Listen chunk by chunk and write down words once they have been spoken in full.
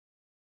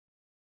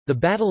The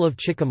Battle of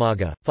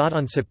Chickamauga, fought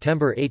on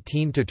September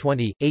 18–20,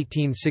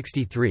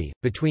 1863,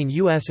 between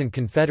U.S. and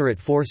Confederate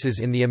forces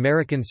in the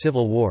American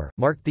Civil War,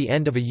 marked the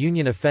end of a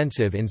Union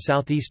offensive in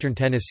southeastern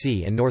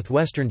Tennessee and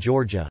northwestern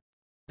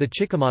Georgia—the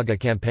Chickamauga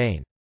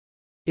Campaign.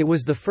 It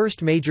was the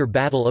first major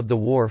battle of the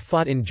war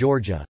fought in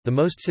Georgia, the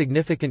most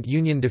significant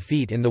Union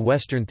defeat in the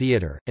Western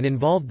Theater, and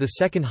involved the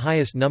second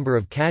highest number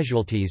of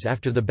casualties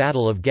after the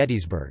Battle of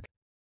Gettysburg.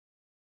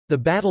 The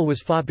battle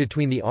was fought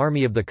between the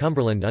Army of the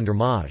Cumberland under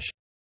Maj.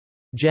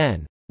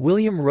 Gen.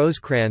 William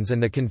Rosecrans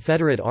and the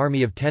Confederate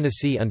Army of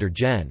Tennessee under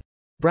Gen.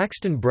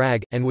 Braxton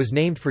Bragg, and was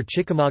named for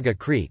Chickamauga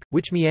Creek,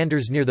 which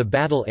meanders near the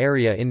battle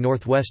area in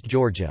northwest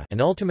Georgia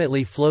and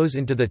ultimately flows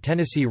into the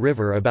Tennessee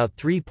River about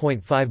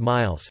 3.5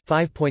 miles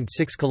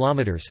 (5.6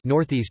 kilometers)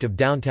 northeast of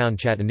downtown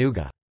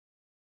Chattanooga.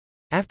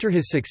 After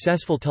his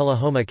successful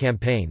Tullahoma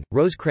campaign,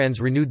 Rosecrans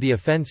renewed the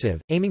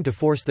offensive, aiming to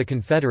force the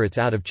Confederates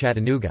out of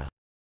Chattanooga.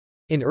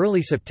 In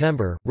early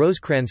September,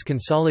 Rosecrans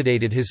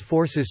consolidated his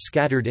forces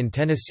scattered in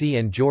Tennessee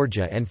and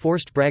Georgia and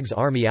forced Bragg's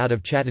army out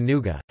of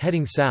Chattanooga,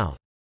 heading south.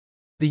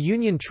 The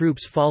Union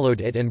troops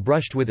followed it and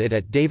brushed with it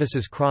at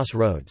Davis's Cross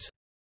Roads.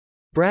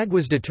 Bragg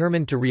was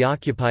determined to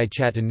reoccupy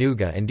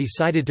Chattanooga and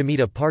decided to meet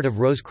a part of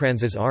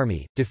Rosecrans's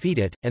army, defeat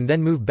it, and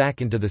then move back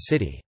into the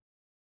city.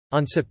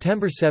 On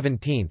September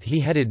 17 he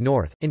headed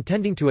north,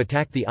 intending to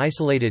attack the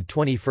isolated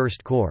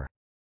 21st Corps.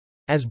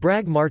 As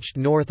Bragg marched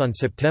north on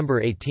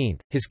September 18,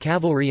 his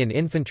cavalry and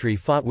infantry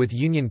fought with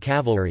Union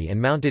cavalry and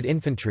mounted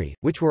infantry,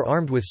 which were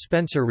armed with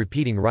Spencer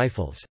repeating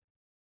rifles.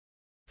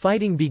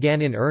 Fighting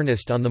began in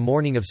earnest on the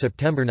morning of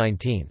September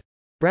 19.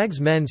 Bragg's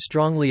men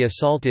strongly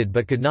assaulted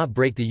but could not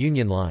break the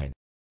Union line.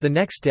 The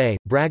next day,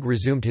 Bragg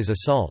resumed his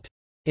assault.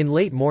 In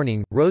late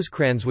morning,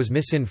 Rosecrans was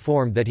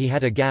misinformed that he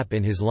had a gap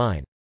in his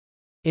line.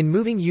 In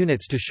moving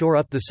units to shore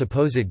up the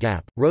supposed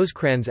gap,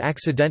 Rosecrans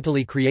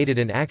accidentally created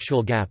an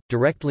actual gap,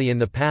 directly in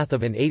the path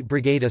of an 8th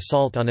Brigade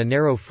assault on a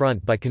narrow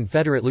front by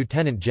Confederate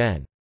Lieutenant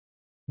Gen.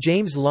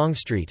 James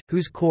Longstreet,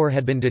 whose corps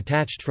had been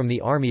detached from the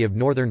Army of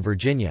Northern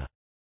Virginia.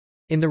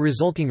 In the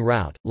resulting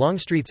rout,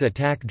 Longstreet's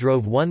attack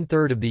drove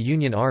 1/3 of the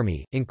Union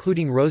Army,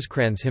 including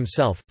Rosecrans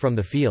himself, from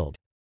the field.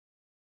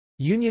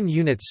 Union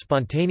units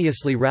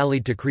spontaneously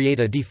rallied to create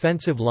a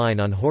defensive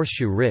line on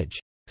Horseshoe Ridge,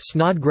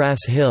 Snodgrass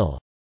Hill,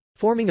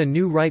 forming a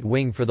new right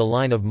wing for the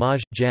line of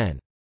Maj. Gen.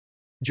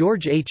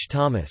 George H.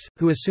 Thomas,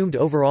 who assumed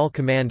overall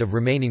command of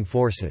remaining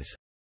forces.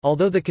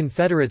 Although the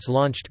Confederates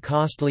launched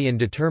costly and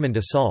determined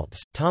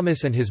assaults,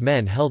 Thomas and his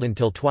men held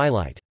until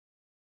twilight.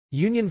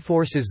 Union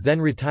forces then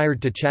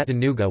retired to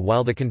Chattanooga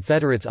while the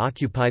Confederates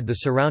occupied the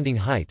surrounding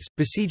heights,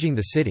 besieging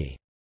the city.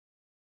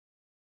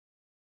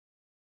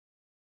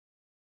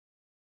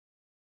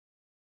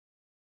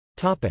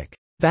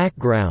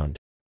 Background.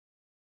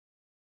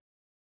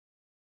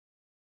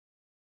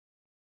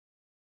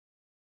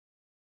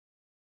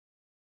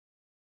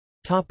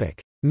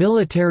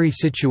 Military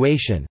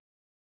situation.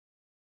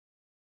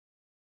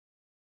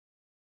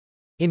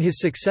 In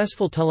his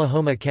successful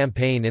Tullahoma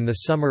campaign in the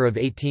summer of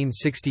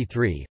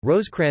 1863,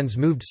 Rosecrans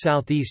moved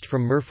southeast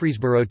from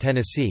Murfreesboro,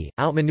 Tennessee,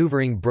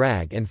 outmaneuvering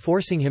Bragg and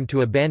forcing him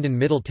to abandon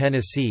Middle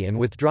Tennessee and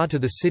withdraw to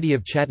the city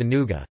of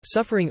Chattanooga,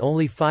 suffering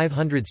only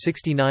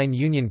 569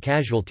 Union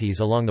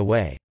casualties along the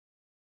way.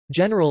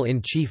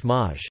 General-in-Chief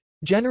Maj.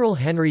 General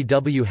Henry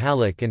W.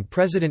 Halleck and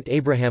President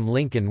Abraham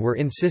Lincoln were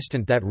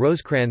insistent that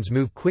Rosecrans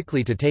move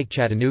quickly to take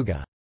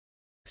Chattanooga.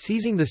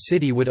 Seizing the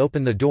city would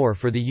open the door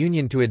for the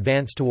Union to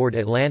advance toward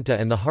Atlanta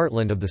and the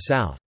heartland of the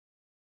South.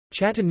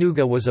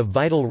 Chattanooga was a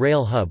vital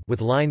rail hub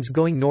with lines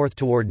going north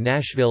toward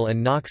Nashville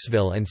and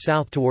Knoxville and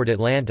south toward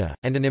Atlanta,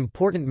 and an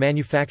important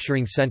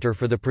manufacturing center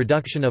for the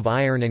production of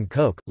iron and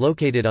coke,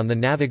 located on the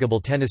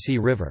navigable Tennessee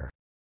River.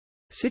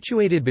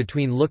 Situated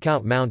between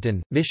Lookout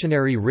Mountain,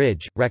 Missionary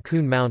Ridge,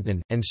 Raccoon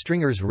Mountain, and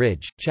Stringer's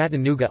Ridge,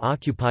 Chattanooga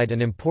occupied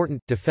an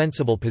important,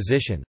 defensible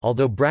position.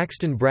 Although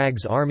Braxton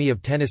Bragg's Army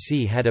of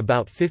Tennessee had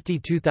about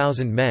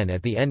 52,000 men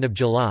at the end of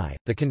July,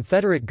 the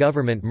Confederate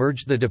government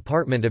merged the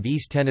Department of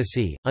East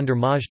Tennessee, under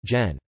Maj.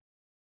 Gen.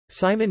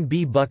 Simon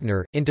B.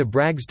 Buckner, into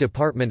Bragg's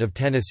Department of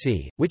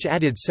Tennessee, which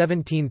added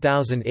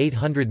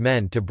 17,800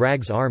 men to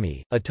Bragg's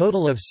army, a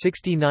total of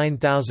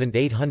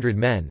 69,800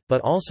 men,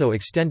 but also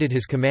extended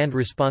his command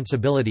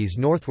responsibilities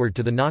northward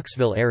to the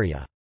Knoxville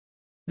area.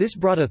 This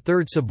brought a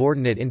third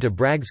subordinate into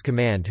Bragg's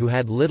command who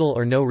had little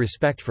or no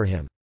respect for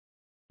him.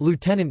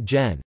 Lieutenant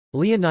Gen.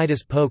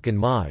 Leonidas Polk and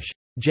Maj.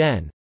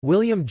 Gen.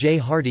 William J.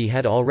 Hardee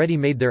had already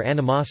made their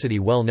animosity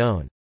well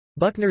known.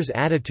 Buckner's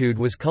attitude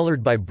was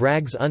colored by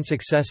Bragg's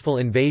unsuccessful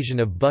invasion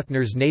of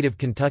Buckner's native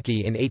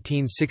Kentucky in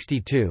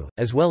 1862,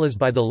 as well as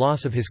by the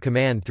loss of his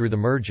command through the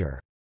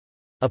merger.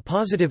 A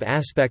positive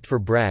aspect for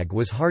Bragg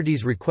was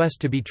Hardee's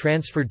request to be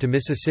transferred to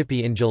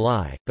Mississippi in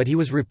July, but he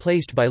was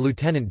replaced by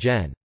Lieutenant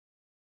Gen.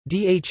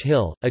 D. H.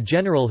 Hill, a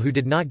general who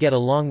did not get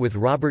along with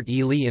Robert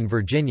E. Lee in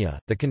Virginia.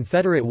 The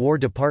Confederate War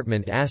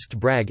Department asked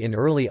Bragg in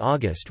early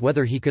August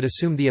whether he could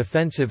assume the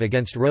offensive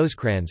against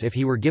Rosecrans if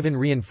he were given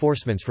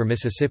reinforcements for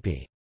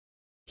Mississippi.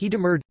 He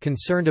demurred,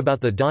 concerned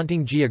about the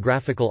daunting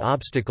geographical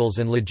obstacles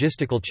and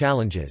logistical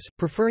challenges,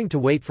 preferring to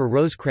wait for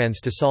Rosecrans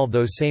to solve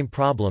those same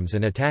problems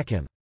and attack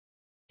him.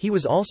 He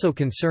was also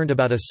concerned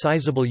about a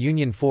sizable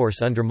Union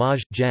force under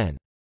Maj. Gen.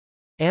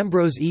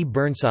 Ambrose E.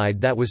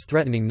 Burnside that was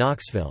threatening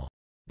Knoxville.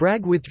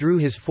 Bragg withdrew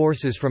his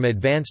forces from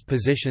advanced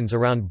positions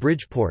around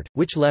Bridgeport,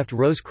 which left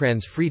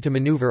Rosecrans free to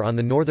maneuver on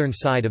the northern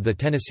side of the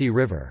Tennessee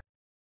River.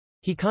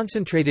 He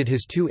concentrated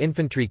his 2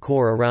 infantry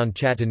corps around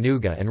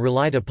Chattanooga and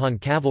relied upon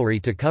cavalry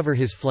to cover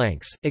his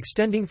flanks,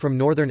 extending from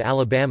northern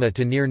Alabama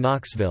to near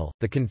Knoxville.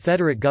 The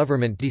Confederate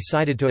government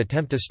decided to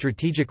attempt a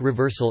strategic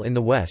reversal in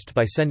the West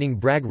by sending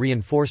Bragg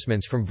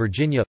reinforcements from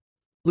Virginia.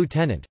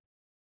 Lieutenant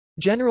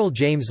General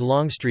James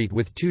Longstreet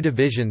with 2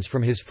 divisions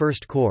from his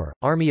 1st Corps,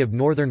 Army of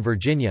Northern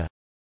Virginia,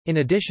 in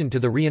addition to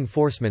the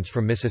reinforcements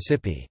from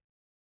Mississippi.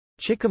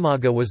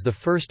 Chickamauga was the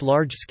first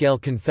large-scale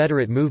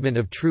Confederate movement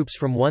of troops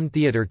from one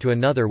theater to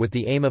another with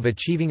the aim of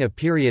achieving a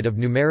period of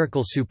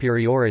numerical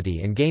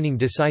superiority and gaining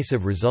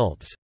decisive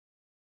results.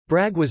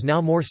 Bragg was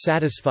now more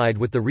satisfied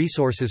with the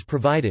resources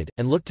provided,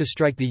 and looked to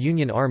strike the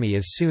Union Army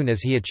as soon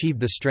as he achieved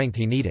the strength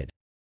he needed.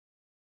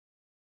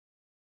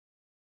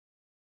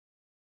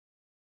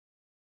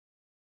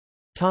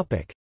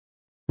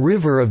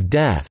 River of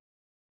Death.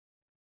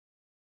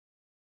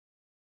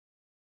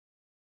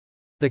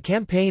 The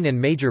campaign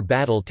and major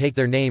battle take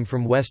their name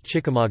from West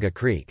Chickamauga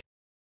Creek.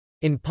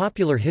 In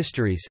popular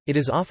histories, it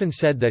is often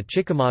said that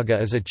Chickamauga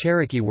is a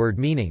Cherokee word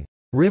meaning,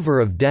 "river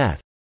of death."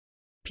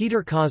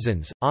 Peter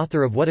Cozzens,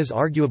 author of what is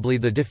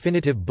arguably the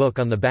definitive book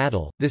on the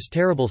battle, This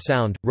Terrible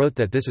Sound, wrote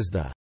that this is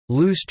the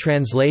loose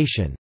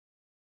translation.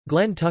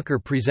 Glenn Tucker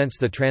presents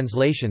the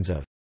translations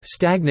of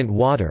stagnant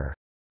water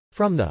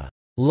from the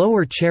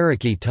Lower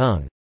Cherokee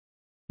tongue,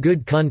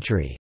 good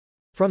country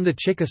from the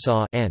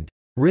Chickasaw, and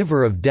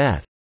river of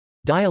death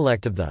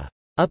dialect of the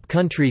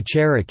up-country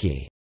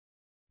Cherokee.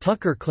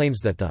 Tucker claims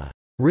that the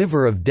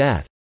River of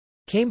Death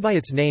came by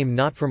its name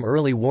not from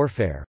early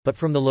warfare, but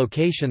from the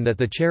location that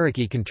the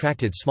Cherokee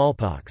contracted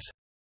smallpox.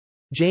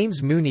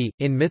 James Mooney,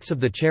 in Myths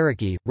of the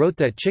Cherokee, wrote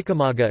that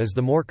Chickamauga is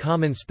the more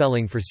common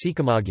spelling for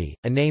Sikamagi,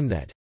 a name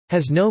that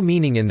has no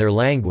meaning in their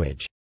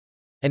language,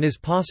 and is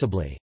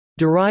possibly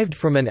derived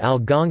from an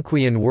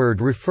Algonquian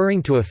word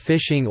referring to a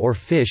fishing or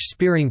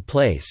fish-spearing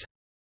place.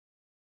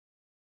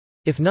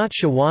 If not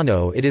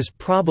Shawano, it is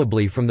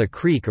probably from the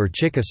creek or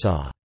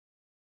Chickasaw.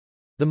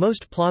 The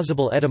most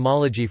plausible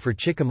etymology for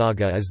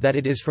Chickamauga is that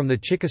it is from the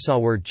Chickasaw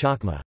word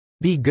chakma,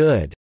 be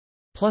good,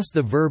 plus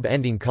the verb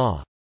ending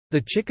ka. The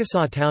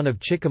Chickasaw town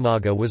of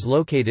Chickamauga was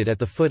located at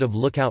the foot of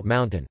Lookout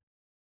Mountain.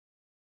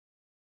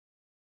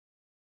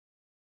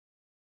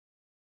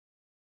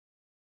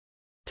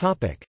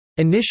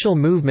 Initial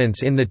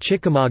movements in the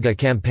Chickamauga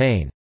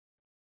Campaign.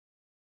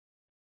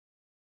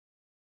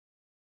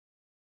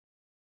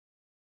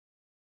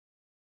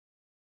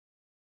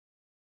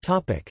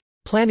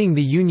 Planning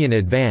the Union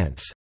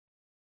advance.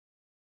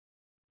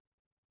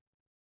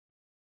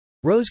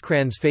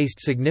 Rosecrans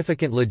faced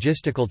significant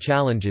logistical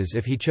challenges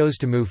if he chose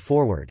to move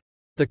forward.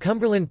 The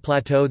Cumberland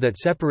Plateau that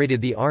separated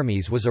the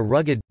armies was a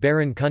rugged,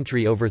 barren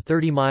country over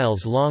 30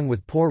 miles long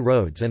with poor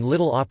roads and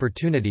little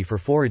opportunity for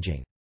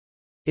foraging.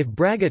 If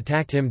Bragg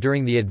attacked him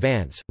during the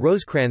advance,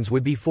 Rosecrans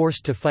would be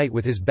forced to fight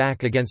with his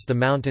back against the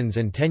mountains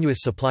and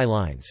tenuous supply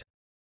lines.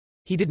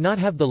 He did not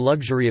have the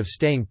luxury of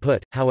staying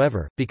put,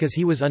 however, because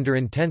he was under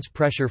intense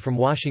pressure from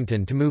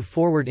Washington to move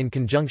forward in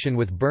conjunction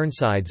with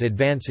Burnside's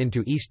advance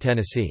into East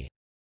Tennessee.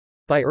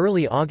 By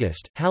early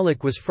August,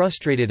 Halleck was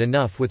frustrated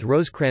enough with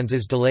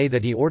Rosecrans's delay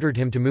that he ordered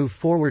him to move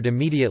forward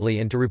immediately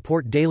and to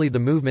report daily the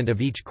movement of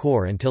each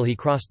corps until he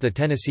crossed the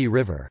Tennessee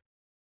River.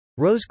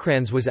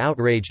 Rosecrans was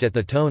outraged at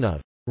the tone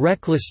of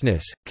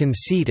recklessness,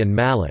 conceit and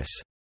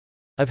malice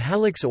of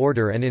Halleck's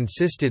order and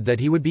insisted that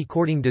he would be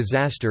courting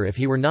disaster if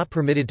he were not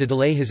permitted to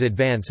delay his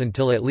advance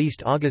until at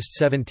least August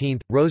 17.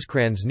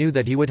 Rosecrans knew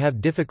that he would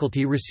have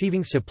difficulty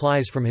receiving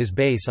supplies from his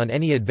base on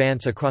any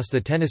advance across the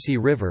Tennessee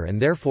River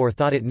and therefore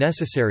thought it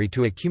necessary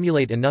to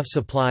accumulate enough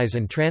supplies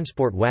and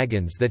transport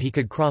wagons that he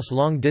could cross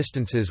long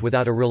distances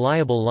without a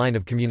reliable line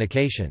of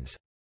communications.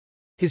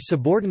 His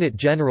subordinate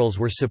generals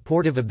were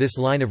supportive of this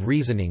line of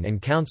reasoning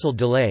and counseled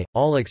delay,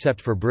 all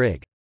except for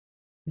Brig.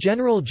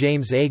 General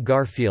James A.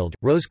 Garfield,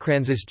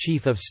 Rosecrans's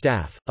chief of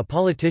staff, a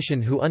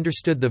politician who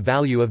understood the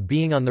value of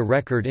being on the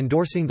record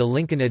endorsing the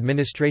Lincoln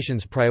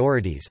administration's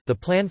priorities. The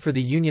plan for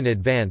the Union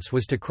advance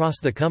was to cross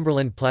the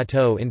Cumberland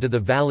Plateau into the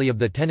valley of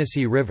the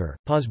Tennessee River,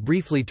 pause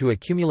briefly to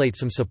accumulate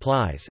some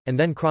supplies, and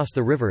then cross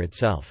the river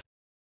itself.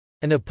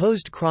 An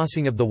opposed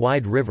crossing of the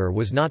wide river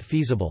was not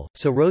feasible,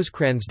 so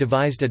Rosecrans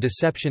devised a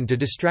deception to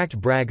distract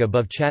Bragg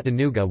above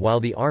Chattanooga while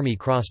the army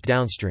crossed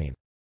downstream.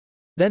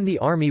 Then the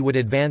army would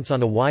advance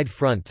on a wide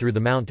front through the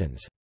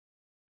mountains.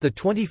 The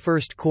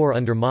 21st Corps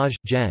under Maj.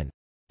 Gen.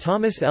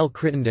 Thomas L.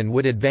 Crittenden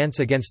would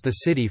advance against the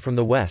city from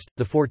the west,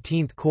 the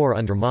 14th Corps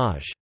under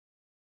Maj.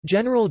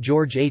 General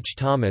George H.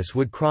 Thomas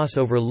would cross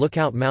over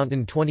Lookout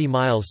Mountain 20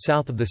 miles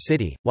south of the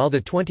city, while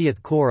the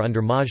 20th Corps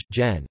under Maj.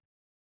 Gen.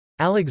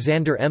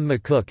 Alexander M.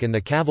 McCook and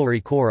the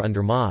Cavalry Corps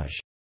under Maj.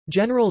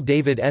 General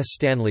David S.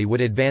 Stanley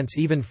would advance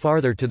even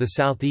farther to the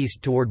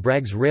southeast toward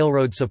Bragg's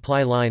railroad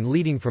supply line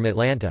leading from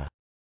Atlanta.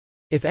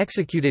 If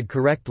executed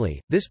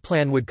correctly, this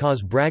plan would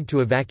cause Bragg to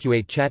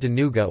evacuate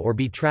Chattanooga or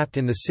be trapped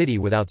in the city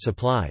without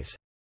supplies.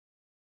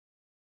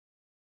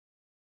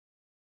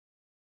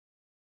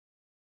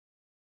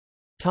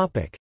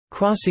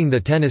 Crossing the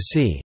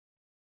Tennessee.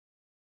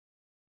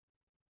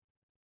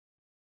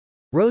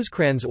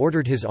 Rosecrans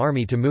ordered his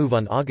army to move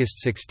on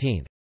August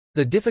 16.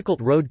 The difficult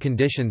road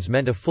conditions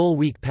meant a full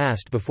week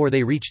passed before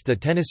they reached the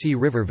Tennessee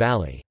River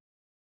Valley.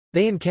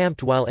 They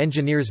encamped while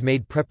engineers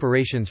made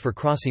preparations for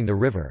crossing the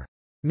river.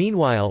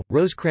 Meanwhile,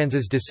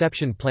 Rosecrans's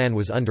deception plan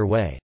was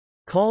underway.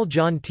 Col.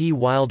 John T.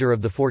 Wilder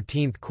of the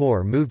 14th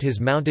Corps moved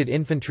his Mounted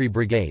Infantry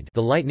Brigade,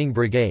 the Lightning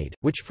Brigade,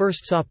 which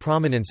first saw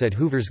prominence at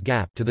Hoover's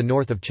Gap, to the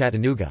north of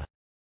Chattanooga.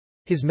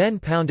 His men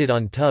pounded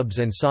on tubs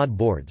and sawed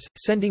boards,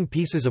 sending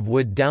pieces of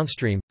wood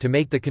downstream, to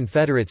make the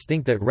Confederates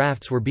think that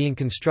rafts were being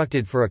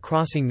constructed for a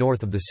crossing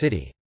north of the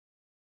city.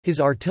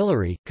 His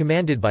artillery,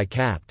 commanded by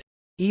Capt.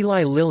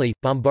 Eli Lilly,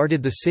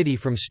 bombarded the city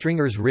from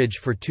Stringer's Ridge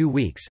for 2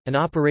 weeks, an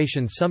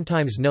operation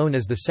sometimes known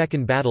as the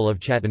Second Battle of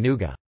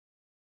Chattanooga.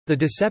 The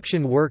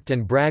deception worked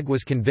and Bragg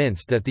was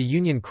convinced that the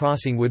Union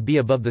crossing would be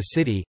above the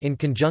city. In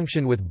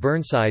conjunction with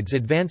Burnside's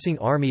advancing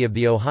Army of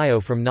the Ohio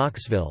from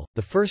Knoxville,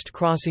 the first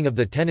crossing of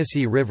the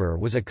Tennessee River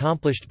was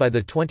accomplished by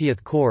the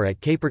 20th Corps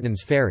at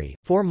Caperton's Ferry,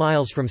 4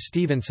 miles from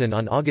Stevenson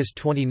on August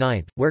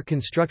 29, where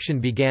construction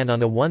began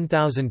on a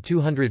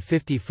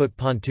 1,250-foot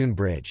pontoon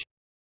bridge.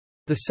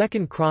 The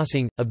second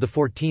crossing, of the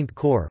 14th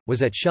Corps,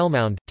 was at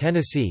Shellmound,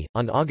 Tennessee,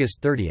 on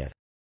August 30.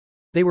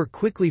 They were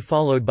quickly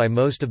followed by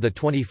most of the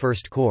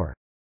 21st Corps.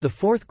 The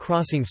fourth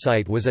crossing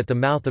site was at the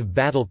mouth of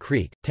Battle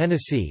Creek,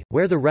 Tennessee,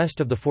 where the rest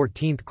of the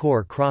 14th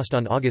Corps crossed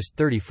on August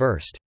 31.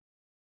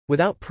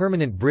 Without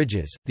permanent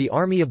bridges, the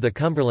Army of the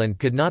Cumberland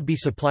could not be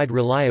supplied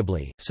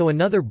reliably, so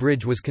another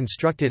bridge was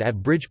constructed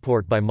at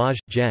Bridgeport by Maj.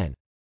 Gen.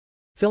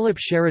 Philip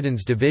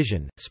Sheridan's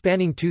division,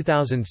 spanning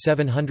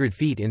 2,700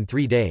 feet in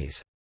 3 days.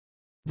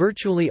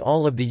 Virtually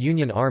all of the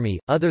Union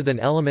Army, other than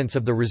elements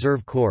of the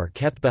Reserve Corps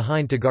kept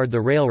behind to guard the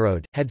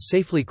railroad, had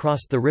safely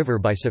crossed the river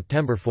by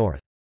September 4.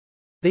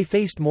 They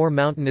faced more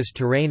mountainous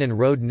terrain and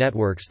road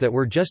networks that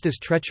were just as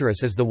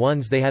treacherous as the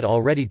ones they had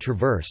already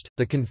traversed.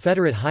 The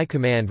Confederate High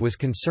Command was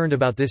concerned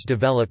about this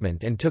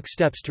development and took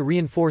steps to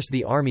reinforce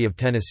the Army of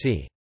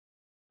Tennessee.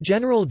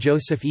 General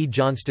Joseph E.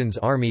 Johnston's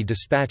army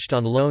dispatched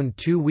on loan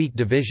 2 weak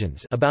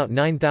divisions, about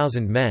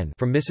 9,000 men,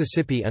 from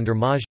Mississippi under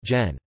Maj.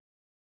 Gen.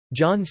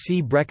 John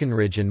C.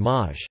 Breckinridge and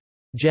Maj.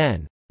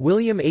 Gen.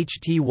 William H.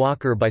 T.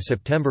 Walker by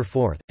September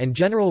 4, and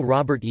General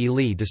Robert E.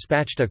 Lee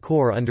dispatched a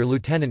corps under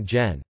Lieutenant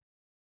Gen.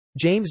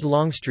 James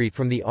Longstreet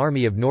from the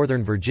Army of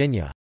Northern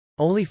Virginia.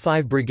 Only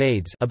 5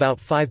 brigades, about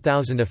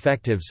 5,000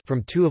 effectives,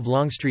 from 2 of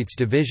Longstreet's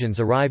divisions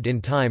arrived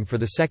in time for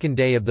the second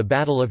day of the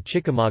Battle of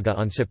Chickamauga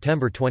on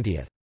September 20.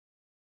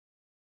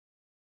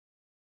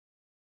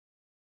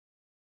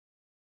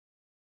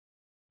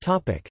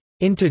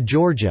 Into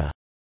Georgia.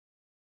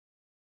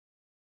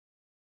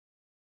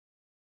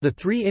 The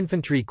 3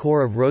 infantry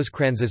corps of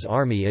Rosecrans's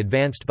army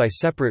advanced by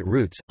separate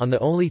routes, on the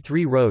only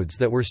 3 roads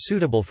that were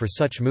suitable for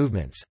such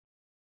movements.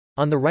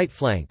 On the right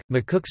flank,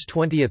 McCook's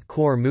 20th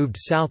Corps moved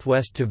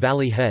southwest to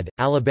Valley Head,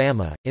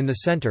 Alabama. In the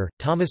center,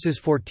 Thomas's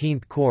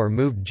 14th Corps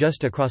moved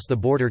just across the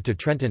border to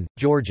Trenton,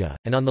 Georgia,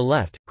 and on the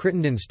left,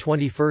 Crittenden's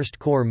 21st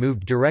Corps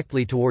moved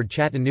directly toward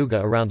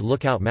Chattanooga around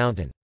Lookout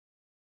Mountain.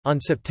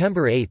 On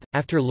September 8,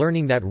 after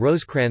learning that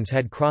Rosecrans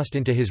had crossed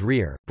into his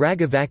rear,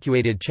 Bragg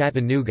evacuated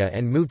Chattanooga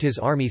and moved his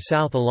army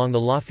south along the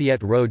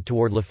Lafayette Road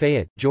toward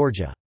Lafayette,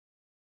 Georgia.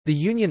 The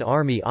Union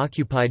Army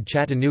occupied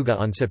Chattanooga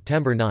on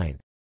September 9.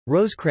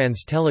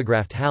 Rosecrans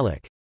telegraphed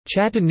Halleck,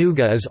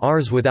 "Chattanooga is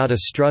ours without a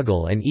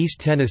struggle and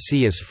East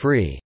Tennessee is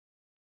free."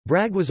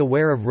 Bragg was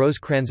aware of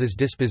Rosecrans's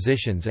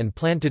dispositions and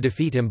planned to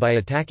defeat him by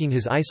attacking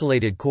his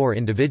isolated corps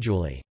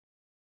individually.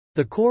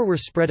 The corps were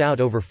spread out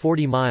over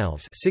 40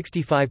 miles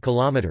 (65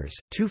 kilometers),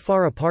 too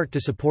far apart to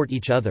support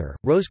each other.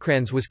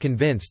 Rosecrans was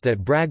convinced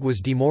that Bragg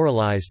was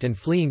demoralized and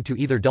fleeing to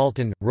either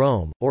Dalton,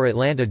 Rome, or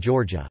Atlanta,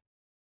 Georgia.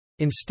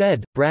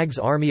 Instead, Bragg's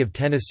Army of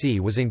Tennessee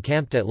was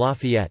encamped at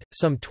Lafayette,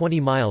 some 20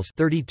 miles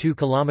 (32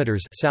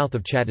 kilometers) south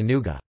of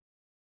Chattanooga.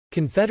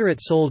 Confederate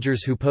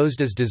soldiers who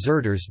posed as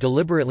deserters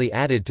deliberately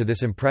added to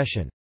this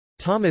impression.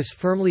 Thomas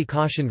firmly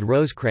cautioned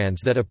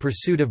Rosecrans that a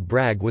pursuit of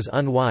Bragg was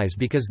unwise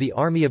because the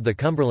Army of the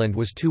Cumberland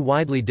was too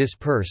widely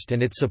dispersed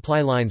and its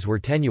supply lines were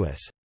tenuous.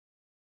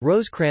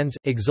 Rosecrans,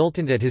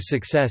 exultant at his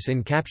success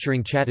in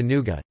capturing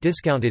Chattanooga,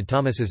 discounted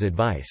Thomas's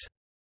advice.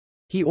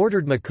 He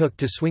ordered McCook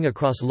to swing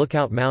across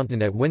Lookout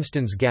Mountain at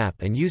Winston's Gap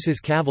and use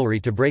his cavalry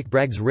to break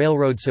Bragg's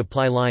railroad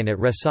supply line at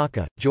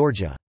Resaca,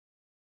 Georgia.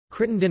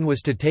 Crittenden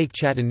was to take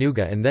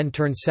Chattanooga and then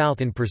turn south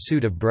in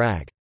pursuit of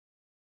Bragg.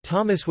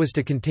 Thomas was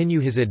to continue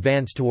his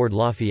advance toward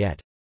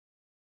Lafayette.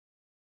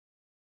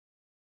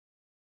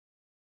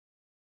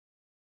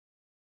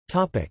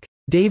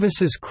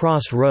 Davis's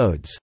Cross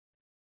Roads.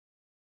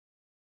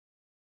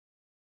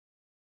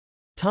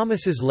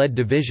 Thomas's led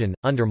division,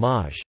 under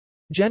Maj.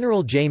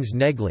 General James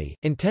Negley,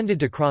 intended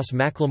to cross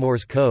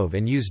McLemore's Cove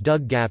and use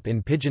Dug Gap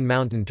in Pigeon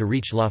Mountain to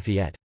reach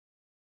Lafayette.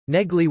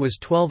 Negley was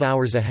 12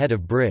 hours ahead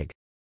of Brig.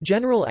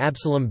 General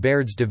Absalom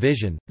Baird's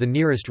division, the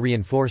nearest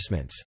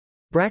reinforcements.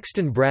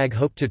 Braxton Bragg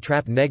hoped to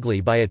trap Negley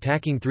by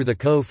attacking through the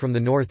cove from the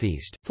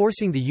northeast,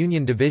 forcing the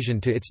Union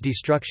division to its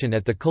destruction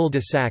at the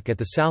cul-de-sac at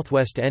the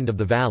southwest end of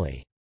the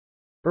valley.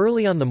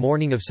 Early on the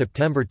morning of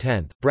September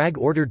 10, Bragg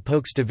ordered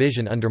Polk's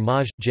division under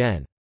Maj.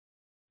 Gen.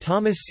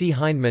 Thomas C.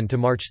 Hindman to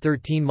march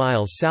 13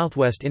 miles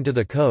southwest into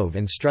the cove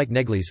and strike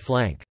Negley's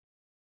flank.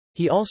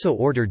 He also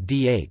ordered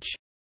D.H.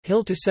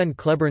 Hill to send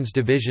Cleburn's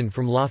division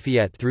from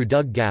Lafayette through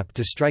Dug Gap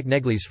to strike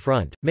Negley's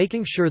front,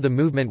 making sure the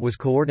movement was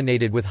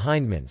coordinated with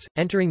Hindman's.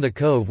 Entering the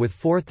cove with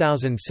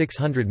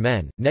 4,600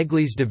 men,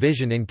 Negley's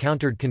division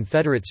encountered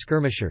Confederate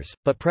skirmishers,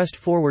 but pressed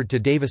forward to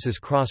Davis's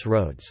Cross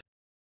Roads.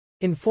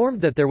 Informed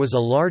that there was a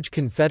large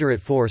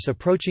Confederate force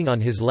approaching on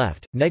his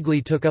left,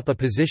 Negley took up a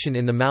position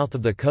in the mouth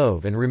of the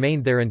cove and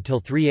remained there until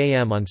 3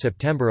 a.m. on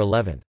September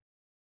 11.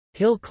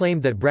 Hill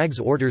claimed that Bragg's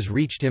orders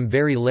reached him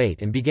very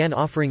late and began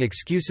offering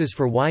excuses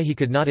for why he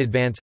could not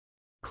advance.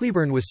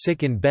 Cleburne was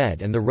sick in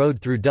bed and the road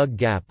through Dug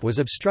Gap was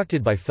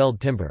obstructed by felled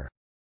timber.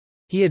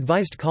 He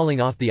advised calling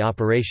off the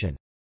operation.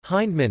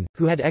 Hindman,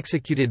 who had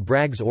executed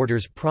Bragg's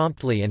orders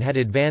promptly and had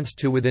advanced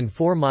to within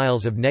 4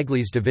 miles of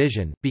Negley's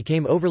division,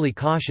 became overly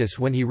cautious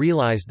when he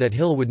realized that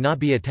Hill would not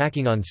be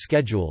attacking on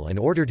schedule and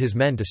ordered his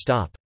men to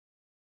stop.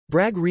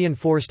 Bragg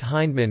reinforced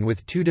Hindman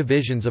with 2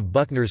 divisions of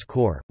Buckner's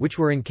corps, which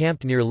were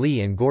encamped near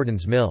Lee and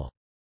Gordon's Mill.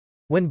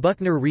 When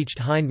Buckner reached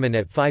Hindman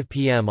at 5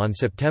 p.m. on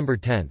September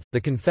 10,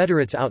 the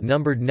Confederates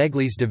outnumbered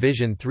Negley's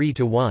division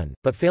 3-1,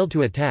 but failed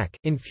to attack.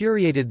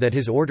 Infuriated that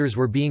his orders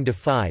were being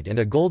defied and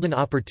a golden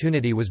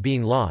opportunity was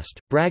being lost,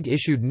 Bragg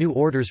issued new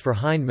orders for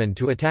Hindman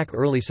to attack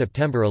early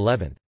September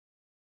 11.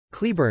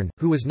 Cleburne,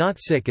 who was not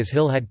sick as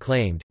Hill had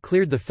claimed,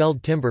 cleared the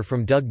felled timber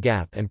from Dug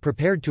Gap and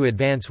prepared to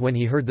advance when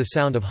he heard the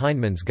sound of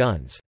Hindman's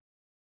guns.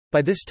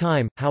 By this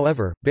time,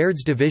 however,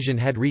 Baird's division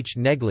had reached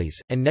Negley's,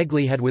 and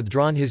Negley had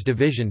withdrawn his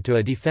division to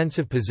a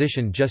defensive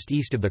position just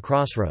east of the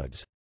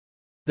crossroads.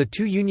 The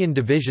 2 Union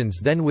divisions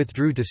then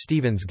withdrew to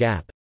Stevens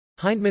Gap.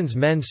 Hindman's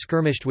men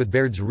skirmished with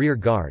Baird's rear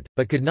guard,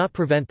 but could not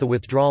prevent the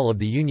withdrawal of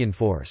the Union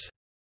force.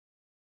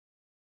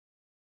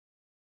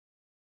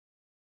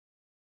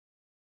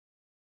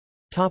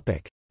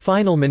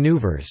 Final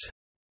maneuvers.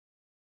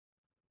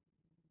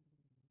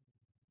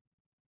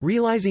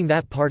 Realizing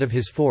that part of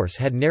his force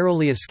had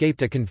narrowly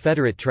escaped a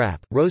Confederate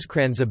trap,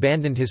 Rosecrans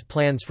abandoned his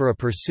plans for a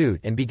pursuit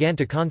and began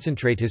to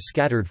concentrate his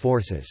scattered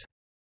forces.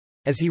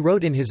 As he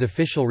wrote in his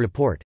official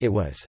report, it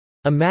was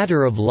a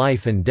matter of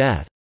life and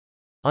death.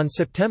 On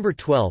September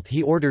 12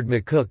 he ordered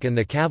McCook and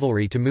the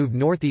cavalry to move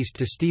northeast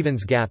to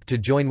Stevens Gap to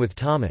join with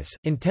Thomas,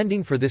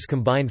 intending for this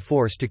combined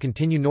force to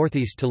continue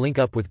northeast to link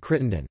up with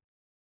Crittenden.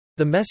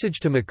 The message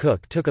to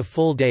McCook took a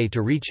full day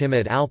to reach him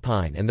at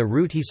Alpine, and the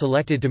route he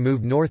selected to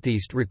move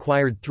northeast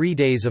required 3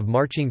 days of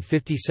marching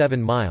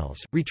 57 miles.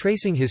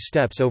 Retracing his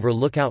steps over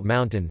Lookout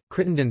Mountain,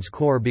 Crittenden's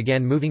corps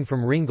began moving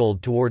from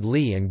Ringgold toward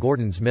Lee and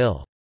Gordon's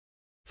Mill.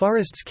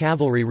 Forrest's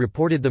cavalry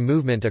reported the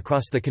movement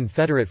across the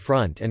Confederate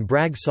front, and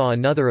Bragg saw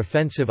another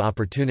offensive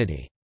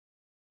opportunity.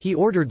 He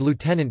ordered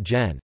Lieutenant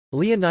Gen.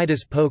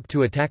 Leonidas Polk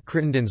to attack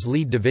Crittenden's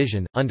lead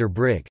division, under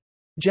Brig.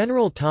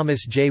 General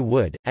Thomas J.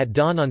 Wood, at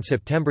dawn on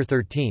September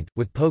 13,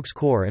 with Polk's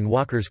corps and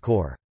Walker's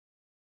corps.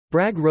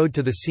 Bragg rode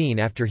to the scene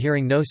after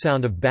hearing no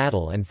sound of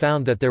battle and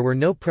found that there were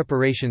no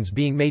preparations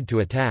being made to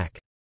attack.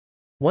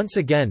 Once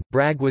again,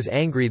 Bragg was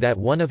angry that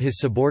one of his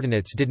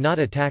subordinates did not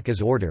attack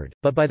as ordered,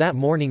 but by that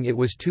morning it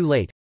was too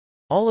late.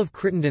 All of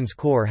Crittenden's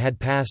corps had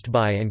passed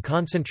by and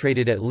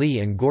concentrated at Lee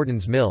and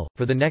Gordon's Mill.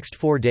 For the next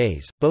 4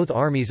 days, both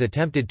armies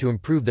attempted to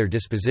improve their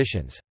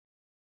dispositions.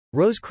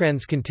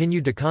 Rosecrans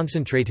continued to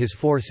concentrate his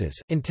forces,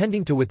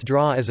 intending to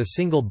withdraw as a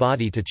single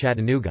body to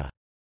Chattanooga.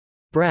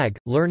 Bragg,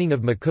 learning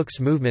of McCook's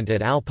movement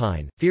at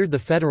Alpine, feared the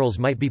Federals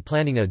might be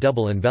planning a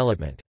double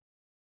envelopment.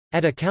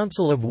 At a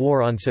council of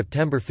war on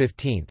September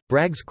 15,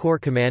 Bragg's corps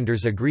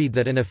commanders agreed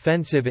that an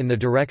offensive in the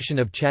direction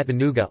of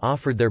Chattanooga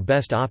offered their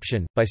best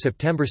option. By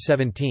September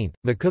 17,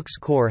 McCook's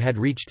corps had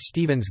reached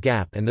Stevens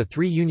Gap, and the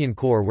 3 Union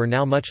corps were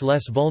now much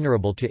less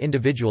vulnerable to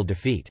individual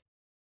defeat.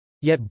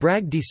 Yet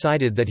Bragg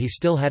decided that he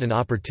still had an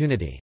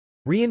opportunity.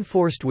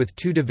 Reinforced with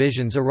 2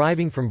 divisions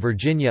arriving from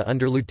Virginia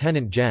under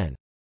Lieutenant Gen.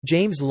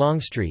 James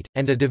Longstreet,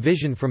 and a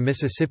division from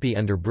Mississippi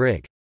under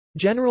Brig.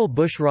 General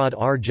Bushrod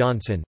R.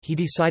 Johnson, he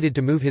decided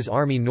to move his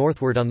army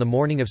northward on the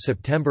morning of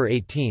September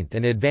 18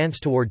 and advance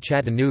toward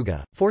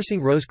Chattanooga, forcing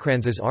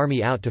Rosecrans's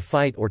army out to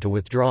fight or to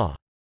withdraw.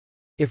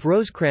 If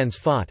Rosecrans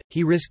fought,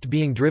 he risked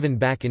being driven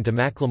back into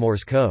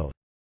McLemore's Cove.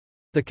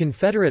 The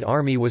Confederate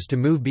Army was to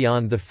move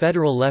beyond the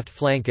Federal left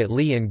flank at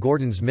Lee and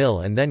Gordon's Mill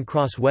and then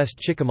cross West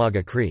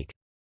Chickamauga Creek.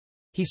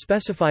 He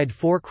specified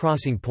 4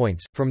 crossing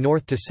points, from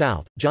north to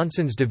south: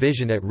 Johnson's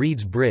division at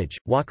Reed's Bridge,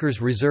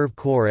 Walker's Reserve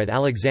Corps at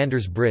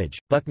Alexander's Bridge,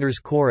 Buckner's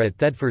Corps at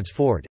Thedford's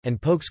Ford,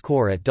 and Polk's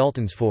Corps at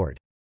Dalton's Ford.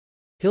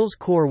 Hill's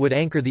corps would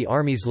anchor the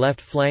Army's left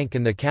flank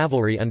and the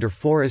cavalry under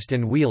Forrest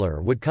and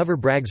Wheeler would cover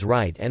Bragg's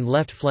right and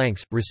left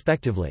flanks,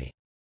 respectively.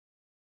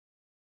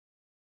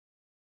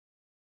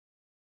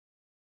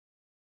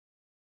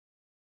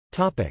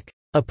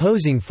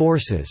 Opposing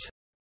forces.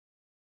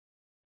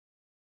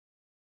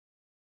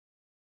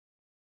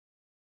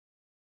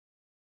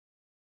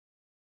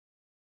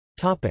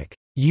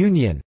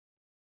 Union.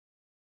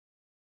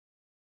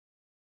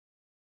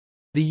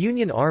 The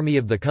Union Army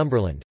of the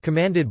Cumberland,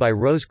 commanded by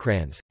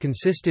Rosecrans,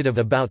 consisted of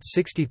about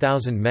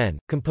 60,000 men,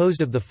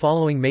 composed of the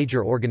following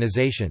major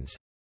organizations: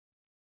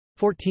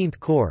 14th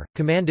Corps,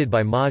 commanded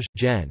by Maj.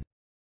 Gen.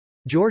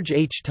 George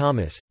H.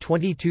 Thomas,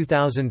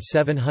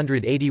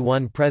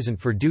 22,781 present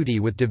for duty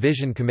with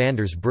division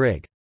commanders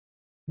Brig.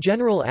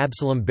 General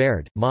Absalom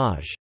Baird,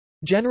 Maj.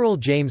 General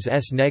James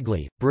S.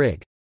 Negley,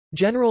 Brig.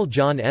 General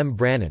John M.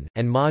 Brannan,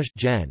 and Maj.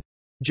 Gen.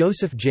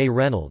 Joseph J.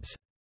 Reynolds.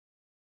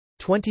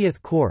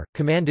 20th Corps,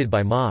 commanded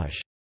by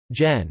Maj.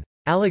 Gen.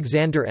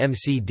 Alexander M.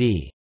 C.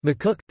 D.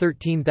 McCook,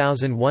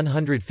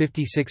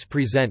 13,156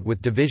 present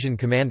with division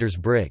commanders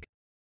Brig.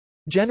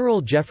 General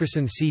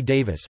Jefferson C.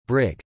 Davis,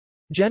 Brig.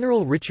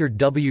 General Richard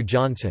W.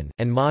 Johnson,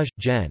 and Maj.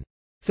 Gen.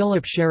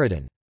 Philip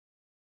Sheridan.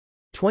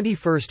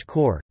 21st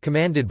Corps,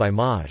 commanded by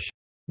Maj.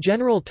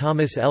 General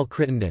Thomas L.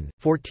 Crittenden,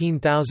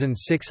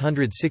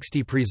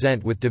 14,660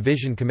 present with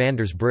division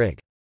commanders Brig.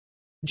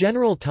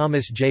 General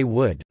Thomas J.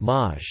 Wood,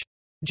 Maj.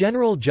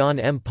 General John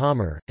M.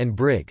 Palmer, and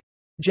Brig.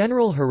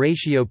 General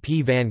Horatio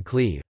P. Van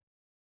Cleve.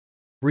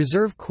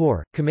 Reserve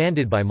Corps,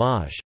 commanded by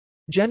Maj.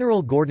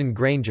 General Gordon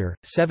Granger,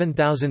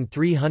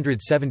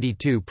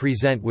 7,372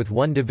 present with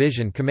one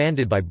division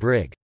commanded by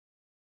Brig.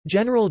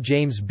 General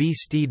James B.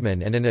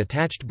 Steedman and an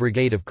attached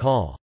brigade of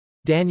Col.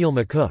 Daniel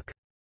McCook.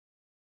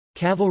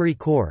 Cavalry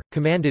Corps,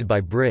 commanded by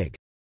Brig.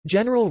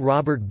 General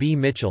Robert B.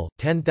 Mitchell,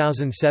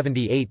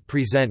 10,078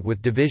 present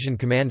with division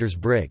commanders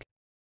Brig.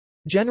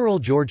 General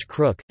George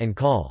Crook, and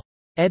Col.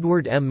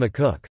 Edward M.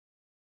 McCook.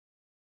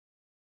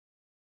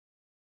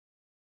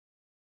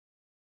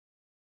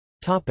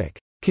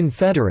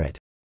 Confederate.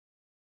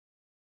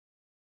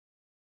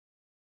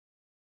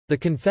 The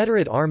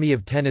Confederate Army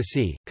of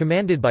Tennessee,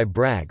 commanded by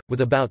Bragg,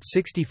 with about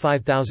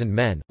 65,000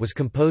 men, was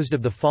composed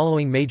of the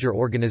following major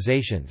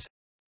organizations.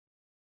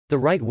 The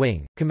Right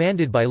Wing,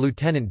 commanded by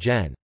Lieutenant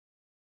Gen.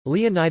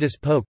 Leonidas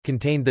Polk,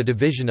 contained the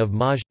division of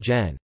Maj.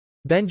 Gen.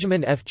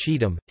 Benjamin F.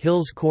 Cheatham,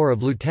 Hill's Corps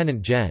of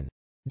Lieutenant Gen.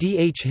 D.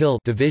 H. Hill,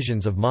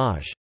 divisions of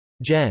Maj.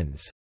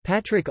 Gens.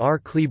 Patrick R.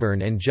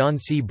 Cleburne and John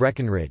C.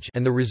 Breckinridge,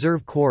 and the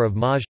Reserve Corps of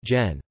Maj.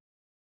 Gen.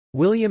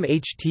 William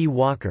H. T.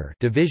 Walker,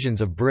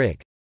 divisions of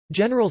Brig.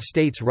 General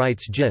States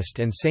Rights Gist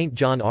and St.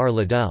 John R.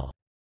 Liddell.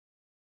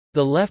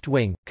 The Left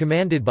Wing,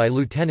 commanded by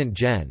Lieutenant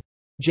Gen.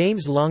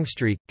 James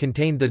Longstreet,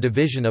 contained the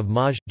division of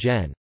Maj.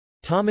 Gen.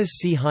 Thomas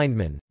C.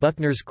 Hindman,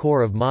 Buckner's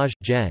Corps of Maj.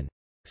 Gen.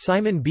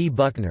 Simon B.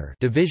 Buckner,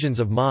 divisions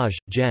of Maj.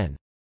 Gen.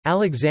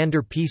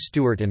 Alexander P.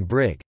 Stewart and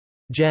Brig.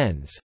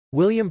 Gens.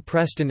 William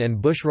Preston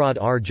and Bushrod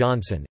R.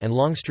 Johnson, and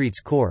Longstreet's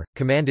Corps,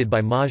 commanded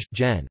by Maj.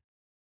 Gen.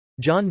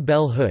 John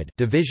Bell Hood,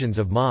 divisions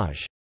of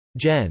Maj.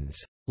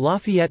 Gens.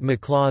 Lafayette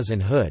McLaws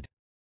and Hood.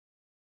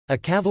 A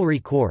Cavalry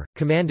Corps,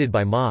 commanded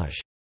by Maj.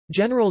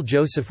 General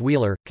Joseph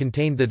Wheeler,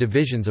 contained the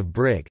divisions of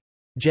Brig.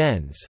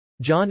 Gens.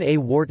 John A.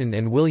 Wharton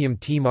and William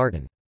T.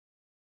 Martin.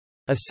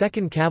 A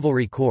Second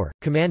Cavalry Corps,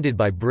 commanded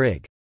by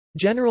Brig.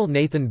 General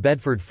Nathan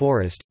Bedford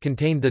Forrest,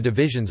 contained the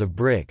divisions of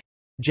Brig.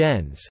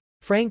 Gens.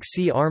 Frank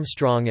C.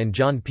 Armstrong and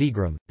John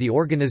Pegram. The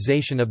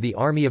organization of the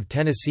Army of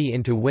Tennessee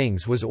into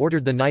wings was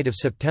ordered the night of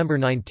September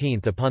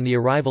 19 upon the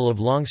arrival of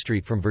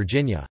Longstreet from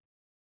Virginia.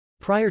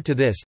 Prior to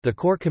this, the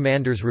Corps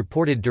commanders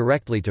reported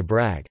directly to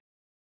Bragg.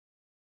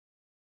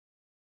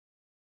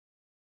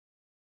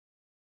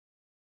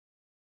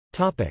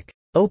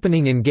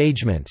 Opening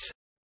engagements.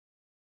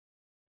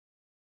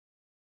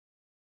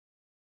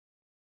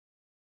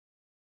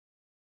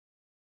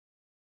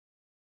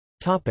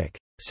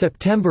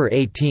 September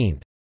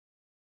 18.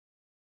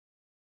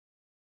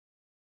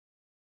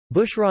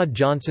 Bushrod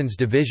Johnson's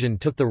division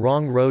took the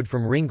wrong road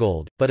from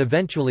Ringgold, but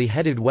eventually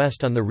headed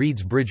west on the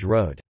Reed's Bridge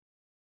Road.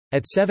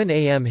 At 7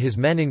 a.m. his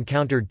men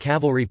encountered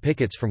cavalry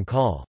pickets from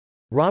Col.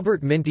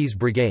 Robert Minty's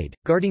brigade,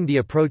 guarding the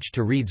approach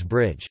to Reed's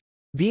Bridge.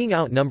 Being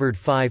outnumbered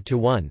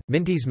 5-1,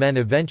 Minty's men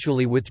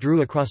eventually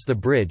withdrew across the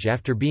bridge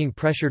after being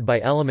pressured by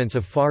elements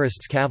of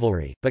Forrest's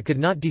cavalry, but could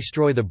not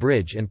destroy the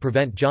bridge and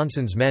prevent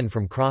Johnson's men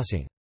from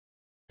crossing.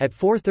 At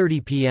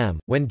 4:30 p.m.,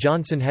 when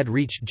Johnson had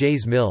reached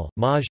Jay's Mill,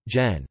 Maj.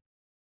 Gen.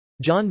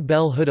 John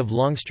Bell Hood of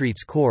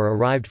Longstreet's Corps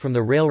arrived from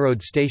the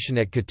railroad station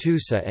at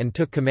Catoosa and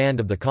took command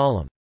of the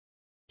column.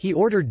 He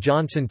ordered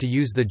Johnson to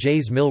use the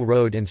Jay's Mill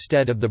Road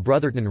instead of the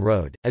Brotherton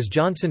Road, as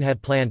Johnson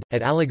had planned.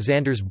 At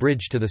Alexander's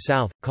Bridge to the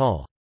south,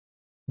 Col.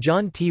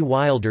 John T.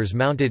 Wilder's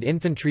Mounted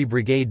Infantry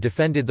Brigade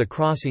defended the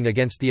crossing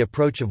against the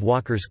approach of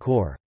Walker's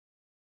Corps.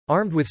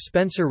 Armed with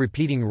Spencer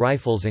repeating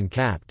rifles and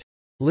capped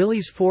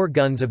Lilly's 4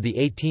 guns of the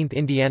 18th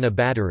Indiana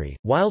Battery,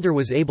 Wilder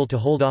was able to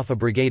hold off a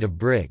brigade of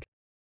Brig.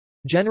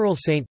 General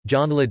St.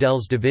 John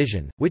Liddell's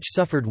division, which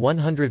suffered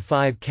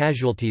 105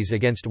 casualties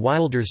against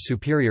Wilder's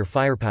superior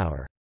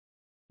firepower.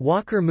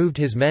 Walker moved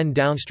his men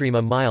downstream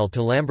a mile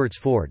to Lambert's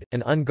Ford,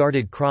 an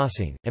unguarded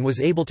crossing, and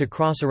was able to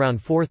cross around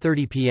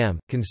 4:30 p.m.,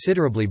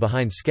 considerably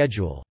behind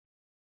schedule.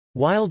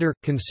 Wilder,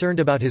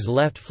 concerned about his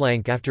left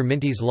flank after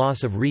Minty's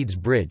loss of Reed's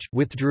Bridge,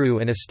 withdrew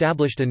and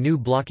established a new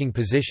blocking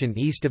position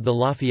east of the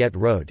Lafayette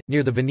Road,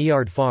 near the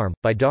Vineyard Farm.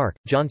 By dark,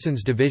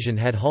 Johnson's division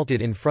had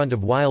halted in front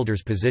of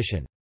Wilder's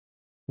position.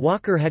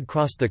 Walker had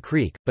crossed the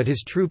creek, but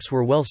his troops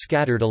were well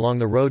scattered along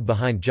the road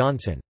behind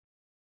Johnson.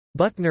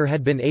 Buckner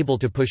had been able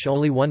to push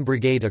only one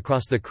brigade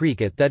across the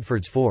creek at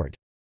Thedford's Ford.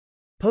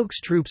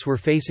 Polk's troops were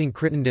facing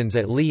Crittenden's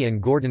at Lee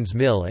and Gordon's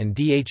Mill, and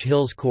D. H.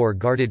 Hill's corps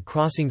guarded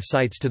crossing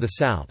sites to the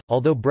south.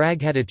 Although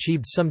Bragg had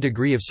achieved some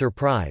degree of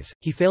surprise,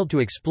 he failed to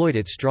exploit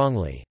it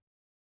strongly.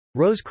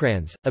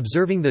 Rosecrans,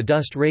 observing the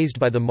dust raised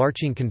by the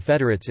marching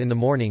Confederates in the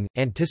morning,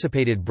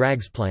 anticipated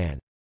Bragg's plan.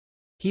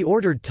 He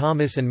ordered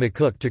Thomas and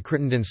McCook to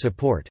Crittenden's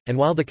support, and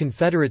while the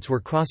Confederates were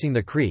crossing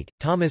the creek,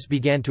 Thomas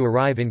began to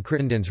arrive in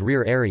Crittenden's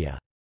rear area.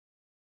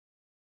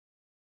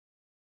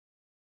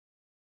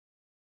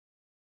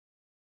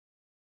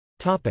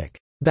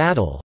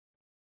 Battle.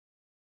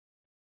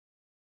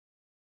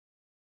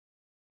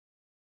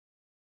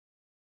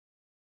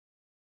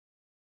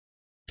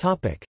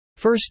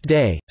 First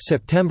day,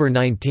 September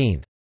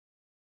 19.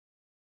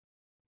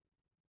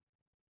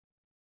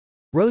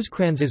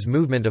 Rosecrans's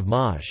movement of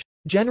Maj.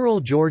 General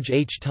George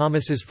H.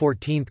 Thomas's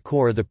 14th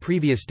Corps the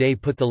previous day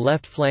put the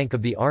left flank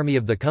of the Army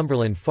of the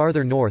Cumberland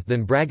farther north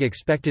than Bragg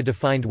expected to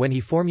find when he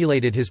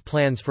formulated his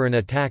plans for an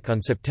attack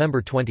on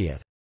September 20.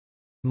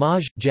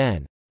 Maj.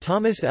 Gen.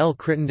 Thomas L.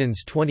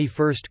 Crittenden's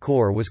 21st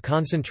Corps was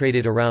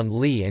concentrated around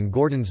Lee and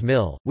Gordon's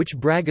Mill, which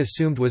Bragg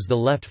assumed was the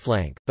left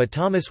flank, but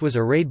Thomas was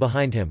arrayed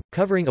behind him,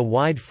 covering a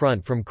wide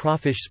front from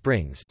Crawfish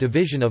Springs,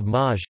 division of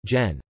Maj.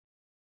 Gen.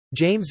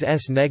 James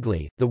S.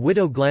 Negley, the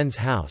Widow Glenn's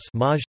house,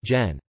 Maj.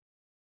 Gen.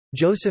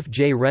 Joseph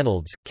J.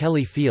 Reynolds,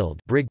 Kelly Field,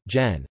 Brig.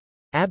 Gen.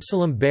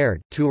 Absalom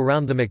Baird, to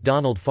around the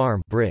McDonald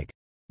Farm, Brig.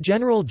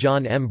 General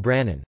John M.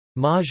 Brannan.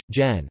 Maj.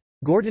 Gen.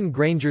 Gordon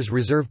Granger's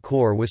Reserve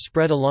Corps was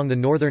spread along the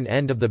northern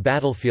end of the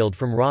battlefield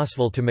from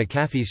Rossville to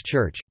McAfee's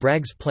Church.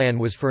 Bragg's plan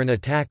was for an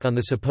attack on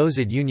the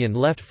supposed Union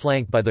left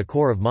flank by the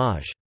corps of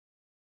Maj.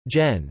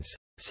 Gens.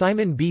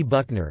 Simon B.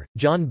 Buckner,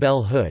 John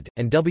Bell Hood,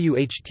 and W.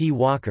 H. T.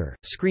 Walker,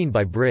 screened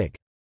by Brig.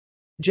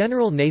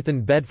 General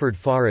Nathan Bedford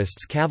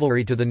Forrest's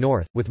cavalry to the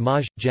north, with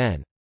Maj.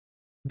 Gen.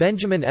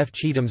 Benjamin F.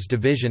 Cheatham's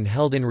division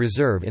held in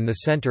reserve in the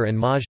center and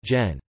Maj.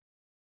 Gen.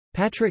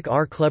 Patrick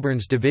R.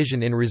 Cleburn's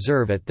division in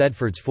reserve at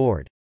Thedford's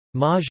Ford.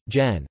 Maj.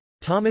 Gen.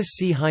 Thomas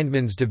C.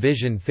 Hindman's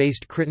division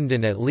faced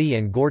Crittenden at Lee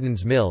and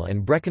Gordon's Mill,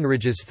 and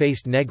Breckinridge's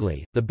faced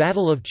Negley. The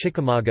Battle of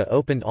Chickamauga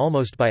opened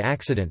almost by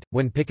accident,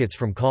 when pickets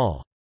from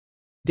Col.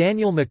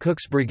 Daniel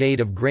McCook's brigade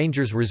of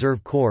Granger's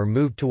Reserve Corps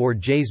moved toward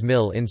Jay's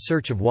Mill in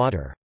search of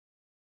water.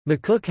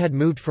 McCook had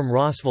moved from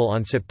Rossville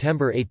on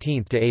September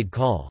 18 to aid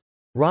Col.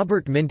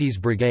 Robert Minty's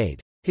brigade.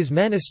 His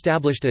men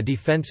established a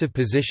defensive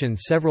position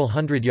several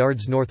hundred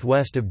yards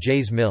northwest of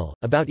Jay's Mill,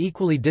 about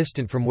equally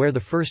distant from where the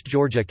 1st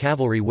Georgia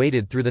Cavalry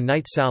waited through the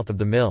night south of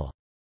the mill.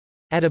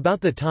 At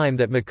about the time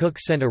that McCook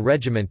sent a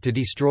regiment to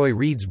destroy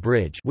Reed's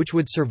Bridge, which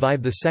would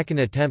survive the second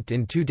attempt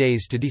in 2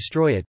 days to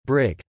destroy it,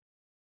 Brig.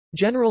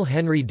 General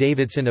Henry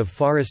Davidson of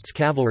Forrest's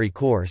Cavalry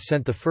Corps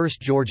sent the 1st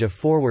Georgia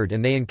forward,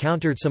 and they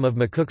encountered some of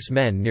McCook's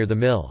men near the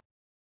mill.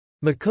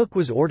 McCook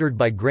was ordered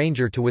by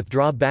Granger to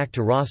withdraw back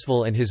to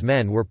Rossville, and his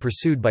men were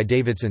pursued by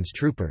Davidson's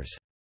troopers.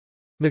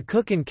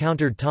 McCook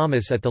encountered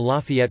Thomas at the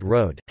Lafayette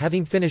Road,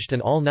 having finished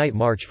an all-night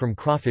march from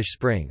Crawfish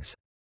Springs.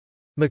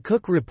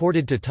 McCook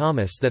reported to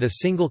Thomas that a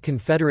single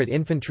Confederate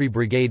infantry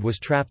brigade was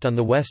trapped on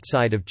the west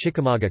side of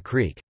Chickamauga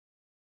Creek.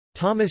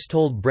 Thomas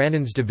told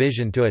Brannan's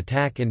division to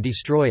attack and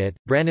destroy it.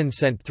 Brannan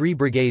sent 3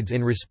 brigades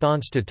in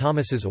response to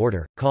Thomas's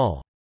order.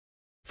 Col.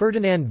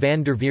 Ferdinand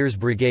van der Veer's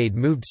brigade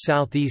moved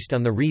southeast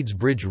on the Reed's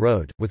Bridge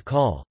Road, with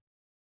Col.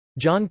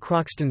 John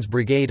Croxton's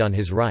brigade on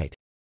his right.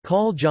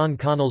 Col. John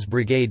Connell's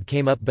brigade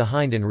came up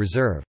behind in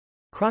reserve.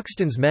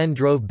 Croxton's men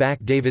drove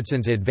back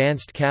Davidson's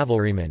advanced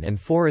cavalrymen, and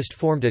Forrest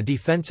formed a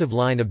defensive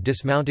line of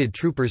dismounted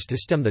troopers to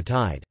stem the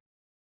tide.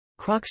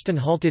 Croxton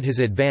halted his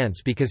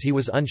advance because he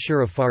was unsure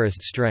of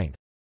Forrest's strength.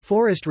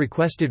 Forrest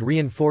requested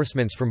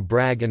reinforcements from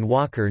Bragg and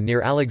Walker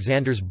near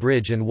Alexander's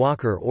Bridge, and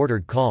Walker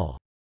ordered Col.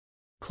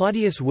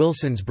 Claudius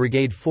Wilson's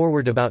brigade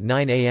forward about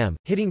 9 a.m.,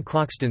 hitting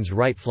Croxton's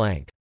right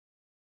flank.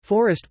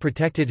 Forrest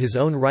protected his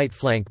own right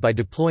flank by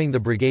deploying the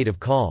brigade of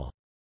Col.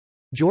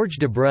 George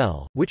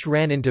Debrell, which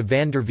ran into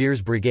van der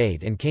Veer's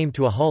brigade and came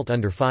to a halt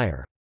under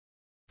fire.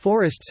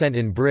 Forrest sent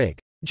in Brig.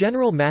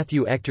 General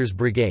Matthew Ector's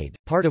brigade,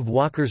 part of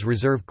Walker's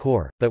Reserve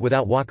Corps, but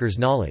without Walker's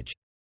knowledge.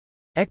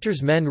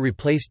 Ector's men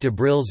replaced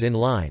Debrill's in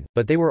line,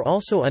 but they were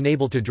also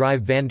unable to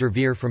drive van der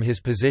Veer from his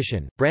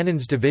position.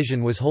 Brannan's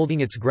division was holding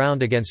its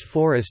ground against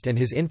Forrest and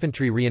his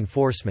infantry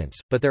reinforcements,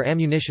 but their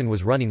ammunition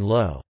was running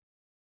low.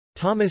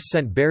 Thomas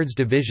sent Baird's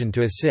division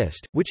to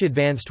assist, which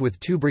advanced with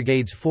 2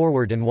 brigades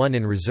forward and 1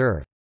 in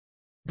reserve.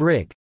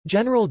 Brig.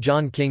 General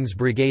John King's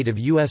brigade of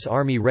U.S.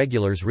 Army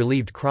regulars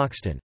relieved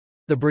Croxton.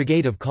 The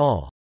brigade of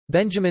Call.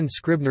 Benjamin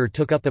Scribner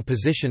took up the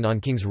position on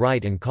King's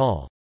right and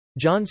Call.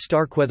 John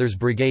Starkweather's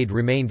brigade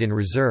remained in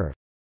reserve.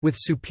 With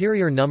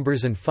superior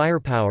numbers and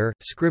firepower,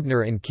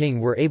 Scribner and King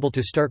were able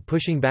to start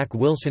pushing back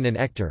Wilson and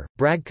Ector.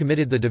 Bragg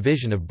committed the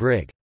division of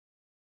Brig.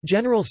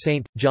 General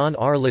St. John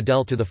R.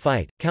 Liddell to the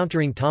fight,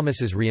 countering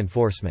Thomas's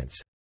reinforcements.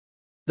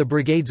 The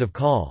brigades of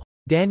Call.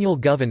 Daniel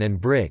Govan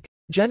and Brig.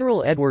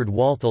 General Edward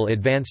Walthall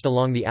advanced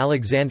along the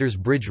Alexander's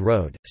Bridge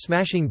Road,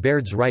 smashing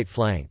Baird's right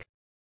flank.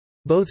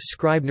 Both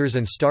Scribner's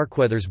and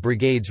Starkweather's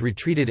brigades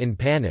retreated in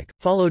panic,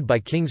 followed by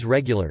King's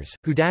regulars,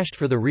 who dashed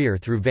for the rear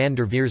through Van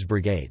der Veer's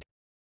brigade.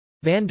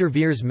 Van der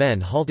Veer's men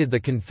halted the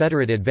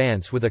Confederate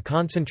advance with a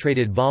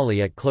concentrated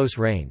volley at close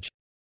range.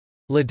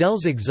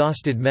 Liddell's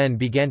exhausted men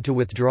began to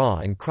withdraw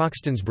and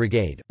Croxton's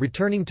brigade,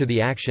 returning to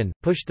the action,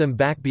 pushed them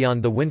back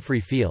beyond the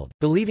Winfrey Field.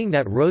 Believing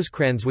that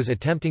Rosecrans was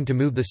attempting to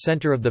move the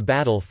center of the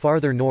battle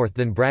farther north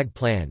than Bragg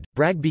planned,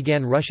 Bragg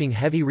began rushing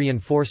heavy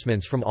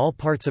reinforcements from all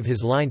parts of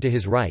his line to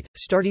his right,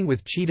 starting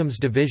with Cheatham's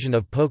division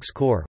of Polk's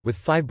Corps, with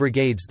 5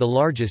 brigades, the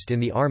largest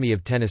in the Army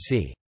of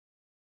Tennessee.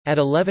 At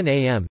 11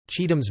 a.m.,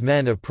 Cheatham's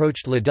men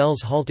approached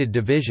Liddell's halted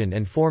division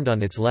and formed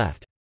on its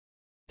left.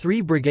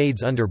 3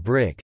 brigades under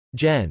Brig.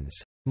 Gens.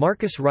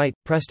 Marcus Wright,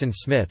 Preston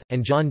Smith,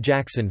 and John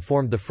Jackson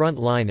formed the front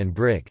line and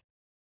Brig.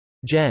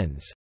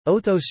 Gens.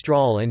 Otho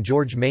Strahl and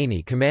George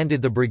Maney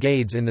commanded the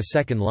brigades in the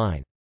second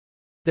line.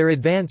 Their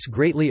advance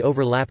greatly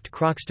overlapped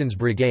Croxton's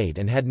brigade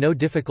and had no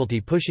difficulty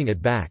pushing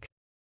it back.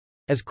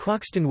 As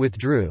Croxton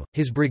withdrew,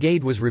 his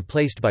brigade was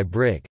replaced by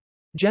Brig.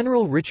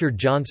 General Richard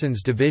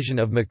Johnson's division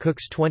of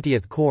McCook's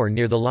 20th Corps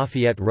near the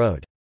Lafayette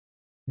Road.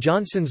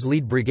 Johnson's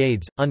lead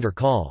brigades, under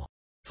Call.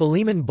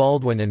 Philemon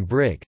Baldwin and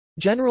Brig.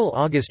 General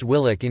August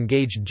Willock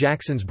engaged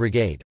Jackson's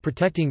brigade,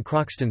 protecting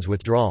Croxton's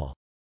withdrawal.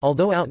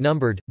 Although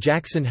outnumbered,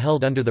 Jackson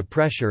held under the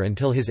pressure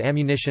until his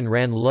ammunition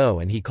ran low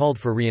and he called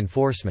for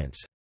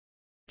reinforcements.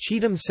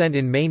 Cheatham sent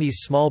in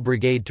Maney's small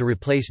brigade to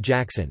replace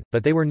Jackson,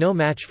 but they were no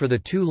match for the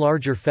 2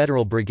 larger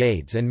Federal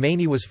brigades and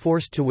Maney was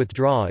forced to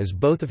withdraw as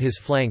both of his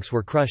flanks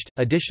were crushed.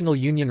 Additional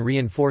Union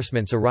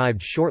reinforcements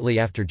arrived shortly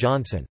after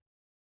Johnson.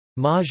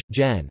 Maj.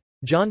 Gen.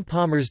 John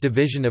Palmer's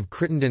division of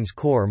Crittenden's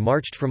Corps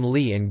marched from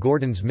Lee and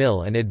Gordon's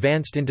Mill and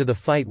advanced into the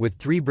fight with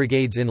 3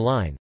 brigades in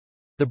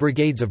line—the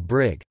brigades of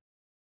Brig.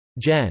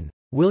 Gen.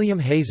 William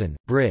Hazen,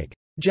 Brig.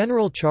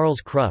 General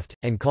Charles Cruft,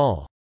 and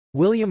Col.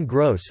 William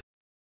Gross.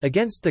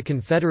 Against the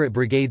Confederate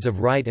brigades of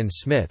Wright and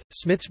Smith,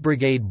 Smith's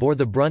brigade bore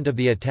the brunt of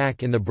the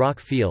attack in the Brock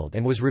Field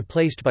and was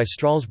replaced by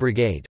Strahl's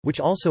brigade, which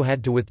also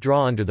had to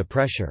withdraw under the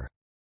pressure.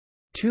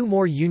 2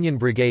 more Union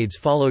brigades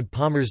followed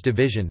Palmer's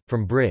division,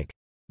 from Brig.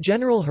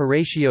 General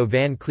Horatio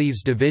Van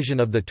Cleve's division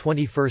of the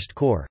 21st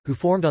Corps, who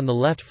formed on the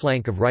left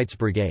flank of Wright's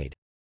brigade.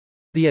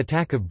 The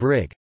attack of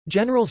Brig.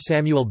 General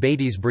Samuel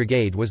Beatty's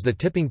brigade was the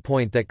tipping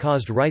point that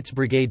caused Wright's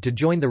brigade to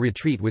join the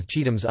retreat with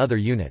Cheatham's other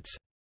units.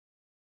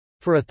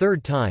 For a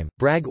third time,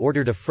 Bragg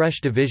ordered a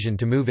fresh division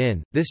to move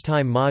in, this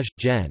time Maj.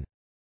 Gen.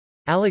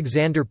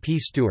 Alexander P.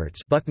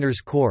 Stewart's Buckner's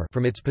Corps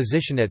from its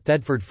position at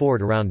Thedford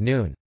Ford around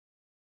noon.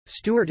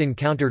 Stewart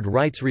encountered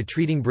Wright's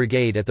retreating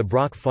brigade at the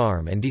Brock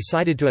Farm and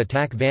decided to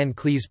attack Van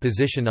Cleve's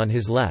position on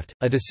his left,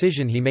 a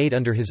decision he made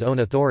under his own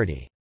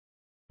authority.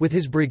 With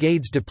his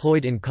brigades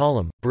deployed in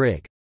column,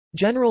 Brig.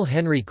 General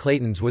Henry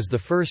Clayton's was the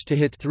first to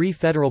hit 3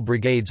 Federal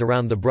brigades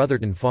around the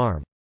Brotherton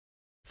Farm.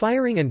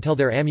 Firing until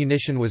their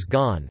ammunition was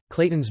gone,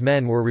 Clayton's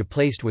men were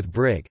replaced with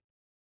Brig.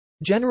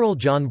 General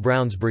John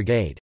Brown's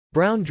brigade.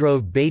 Brown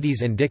drove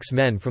Beatty's and Dick's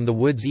men from the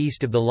woods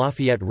east of the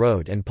Lafayette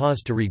Road and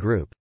paused to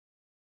regroup.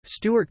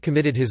 Stewart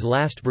committed his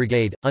last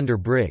brigade, under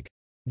Brig.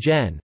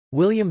 Gen.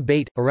 William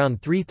Bate,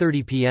 around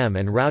 3:30 p.m.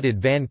 and routed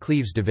Van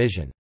Cleve's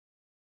division.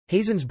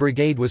 Hazen's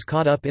brigade was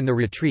caught up in the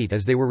retreat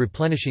as they were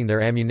replenishing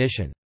their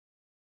ammunition.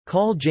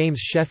 Col. James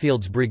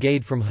Sheffield's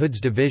brigade from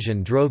Hood's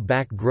division drove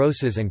back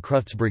Gross's and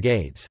Cruft's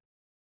brigades.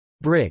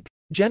 Brig.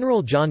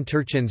 General John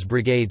Turchin's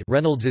brigade,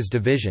 Reynolds's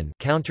division,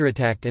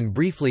 counterattacked and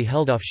briefly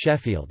held off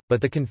Sheffield, but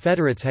the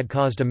Confederates had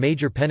caused a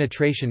major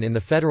penetration in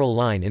the Federal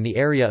line in the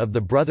area of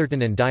the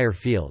Brotherton and Dyer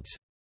fields.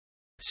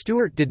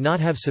 Stewart did not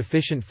have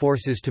sufficient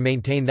forces to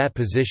maintain that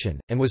position,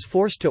 and was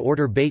forced to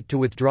order Bate to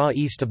withdraw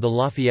east of the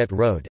Lafayette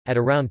Road. At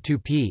around 2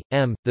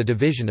 p.m., the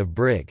division of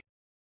Brig.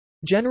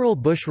 General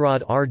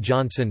Bushrod R.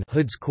 Johnson,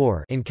 Hood's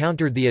Corps,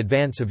 encountered the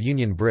advance of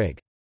Union Brig.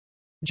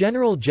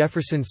 General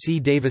Jefferson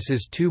C.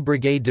 Davis's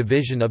 2-brigade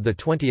division of the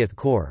 20th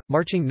Corps,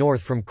 marching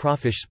north from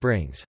Crawfish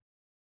Springs.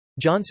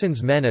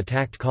 Johnson's men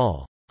attacked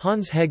Col.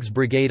 Hans Hegg's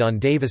brigade on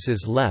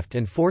Davis's left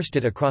and forced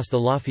it across the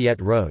Lafayette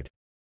Road.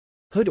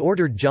 Hood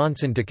ordered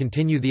Johnson to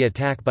continue the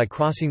attack by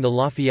crossing the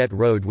Lafayette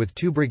Road with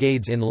 2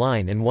 brigades in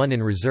line and 1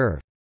 in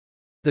reserve.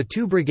 The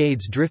 2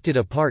 brigades drifted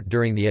apart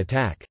during the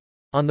attack.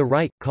 On the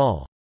right,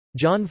 Col.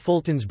 John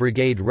Fulton's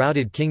brigade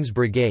routed King's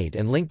brigade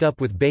and linked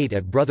up with Bate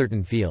at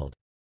Brotherton Field.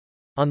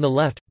 On the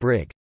left,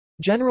 Brig.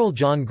 General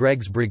John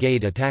Gregg's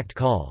brigade attacked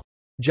Col.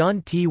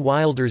 John T.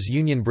 Wilder's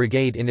Union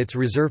brigade in its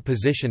reserve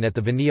position at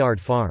the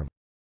Vineyard Farm.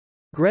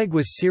 Gregg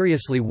was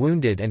seriously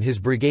wounded and his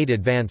brigade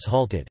advance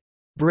halted.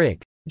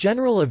 Brig.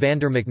 General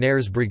Evander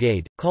McNair's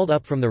brigade, called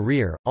up from the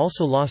rear,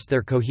 also lost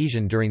their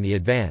cohesion during the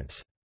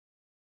advance.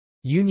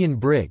 Union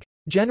Brig.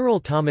 General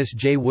Thomas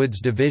J.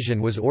 Wood's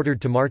division was ordered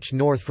to march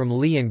north from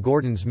Lee and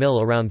Gordon's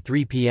Mill around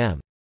 3 p.m.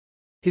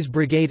 His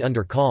brigade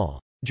under Col.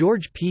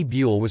 George P.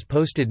 Buell was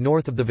posted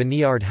north of the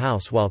Vineyard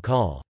House while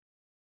Col.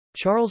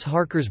 Charles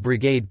Harker's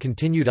brigade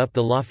continued up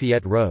the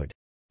Lafayette Road.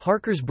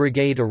 Harker's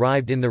brigade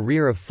arrived in the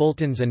rear of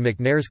Fulton's and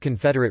McNair's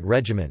Confederate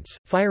regiments,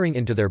 firing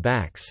into their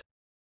backs.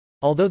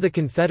 Although the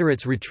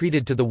Confederates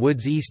retreated to the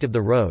woods east of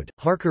the road,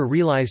 Harker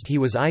realized he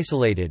was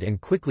isolated and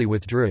quickly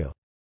withdrew.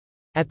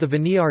 At the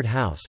Vineyard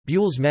House,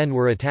 Buell's men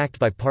were attacked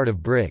by part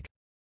of Brig.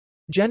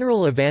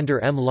 General Evander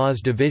M.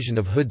 Law's division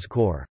of Hood's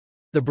Corps.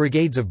 The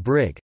brigades of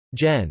Brig.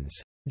 Gens.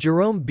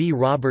 Jerome B.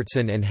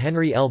 Robertson and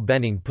Henry L.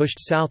 Benning pushed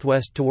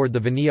southwest toward the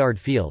Vineyard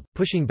Field,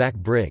 pushing back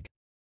Brig.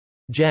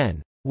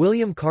 Gen.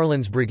 William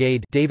Carlin's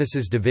brigade,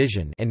 Davis's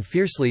division, and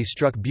fiercely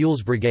struck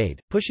Buell's brigade,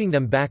 pushing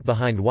them back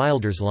behind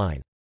Wilder's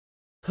line.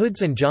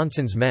 Hood's and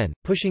Johnson's men,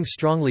 pushing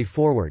strongly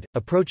forward,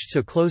 approached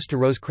so close to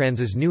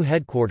Rosecrans's new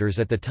headquarters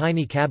at the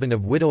tiny cabin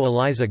of Widow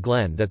Eliza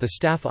Glenn that the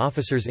staff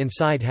officers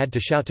inside had to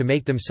shout to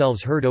make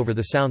themselves heard over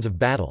the sounds of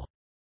battle.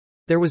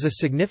 There was a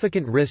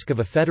significant risk of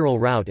a Federal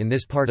rout in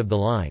this part of the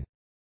line.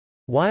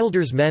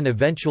 Wilder's men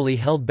eventually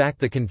held back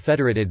the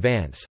Confederate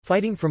advance,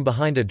 fighting from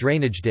behind a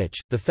drainage ditch.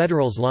 The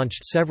Federals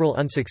launched several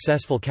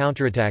unsuccessful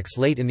counterattacks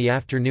late in the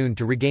afternoon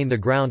to regain the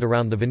ground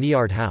around the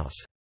Vineyard House.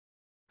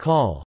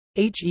 Col.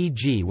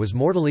 Heg was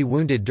mortally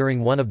wounded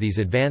during one of these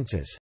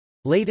advances.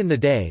 Late in the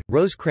day,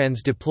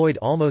 Rosecrans deployed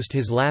almost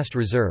his last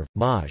reserve,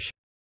 Maj.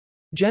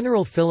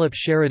 General Philip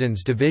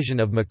Sheridan's division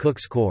of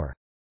McCook's Corps.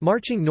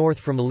 Marching north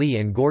from Lee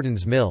and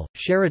Gordon's Mill,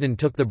 Sheridan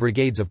took the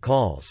brigades of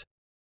Cols.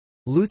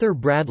 Luther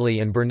Bradley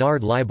and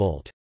Bernard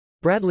Leibold.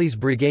 Bradley's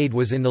brigade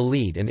was in the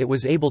lead and it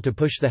was able to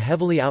push the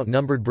heavily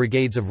outnumbered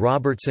brigades of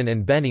Robertson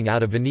and Benning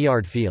out of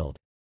Vineyard Field.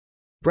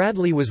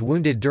 Bradley was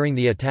wounded during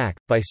the attack.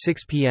 By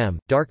 6 p.m.,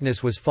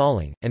 darkness was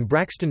falling, and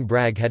Braxton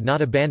Bragg had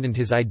not abandoned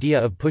his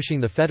idea of pushing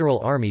the Federal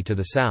Army to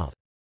the south.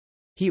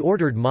 He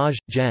ordered Maj.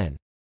 Gen.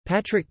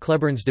 Patrick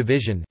Cleburne's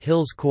division,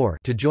 Hill's Corps,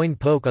 to join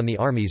Polk on the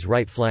Army's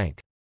right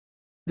flank.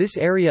 This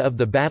area of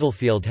the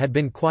battlefield had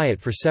been quiet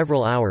for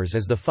several hours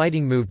as the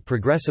fighting moved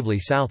progressively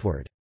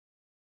southward.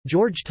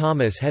 George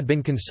Thomas had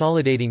been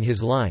consolidating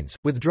his lines,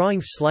 withdrawing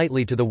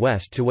slightly to the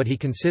west to what he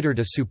considered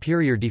a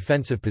superior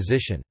defensive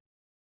position.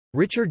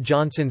 Richard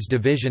Johnson's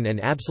division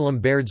and Absalom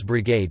Baird's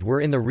brigade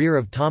were in the rear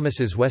of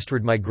Thomas's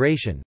westward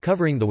migration,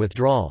 covering the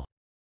withdrawal.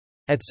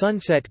 At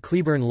sunset,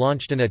 Cleburne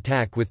launched an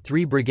attack with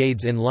 3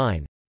 brigades in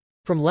line.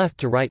 From left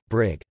to right,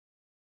 Brig.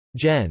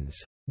 Gens.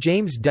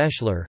 James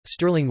Deschler,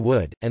 Sterling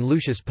Wood, and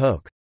Lucius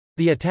Polk.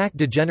 The attack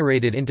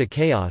degenerated into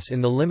chaos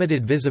in the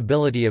limited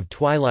visibility of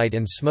twilight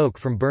and smoke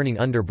from burning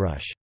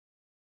underbrush.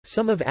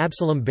 Some of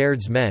Absalom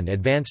Baird's men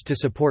advanced to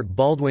support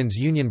Baldwin's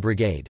Union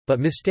Brigade, but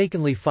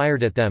mistakenly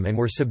fired at them and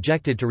were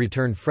subjected to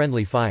return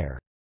friendly fire.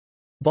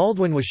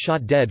 Baldwin was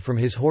shot dead from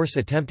his horse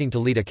attempting to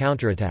lead a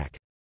counterattack.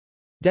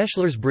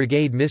 Deschler's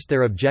brigade missed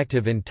their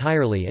objective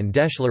entirely and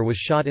Deschler was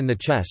shot in the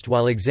chest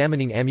while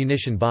examining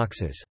ammunition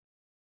boxes.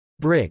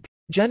 Brig.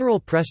 General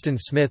Preston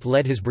Smith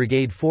led his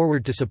brigade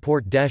forward to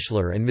support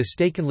Deschler and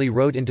mistakenly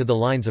rode into the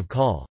lines of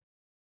Col.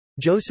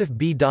 Joseph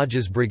B.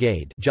 Dodge's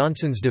brigade,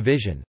 Johnson's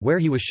division, where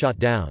he was shot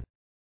down.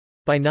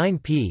 By 9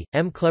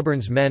 p.m.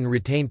 Cleburne's men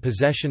retained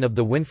possession of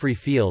the Winfrey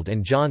Field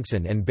and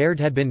Johnson and Baird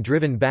had been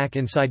driven back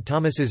inside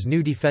Thomas's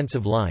new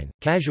defensive line.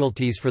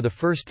 Casualties for the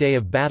first day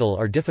of battle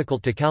are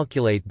difficult to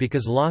calculate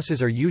because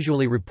losses are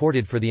usually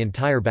reported for the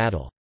entire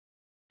battle.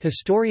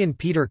 Historian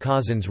Peter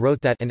Cozzens wrote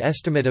that an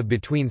estimate of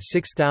between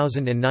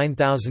 6,000 and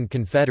 9,000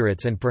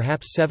 Confederates and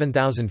perhaps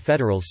 7,000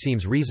 Federals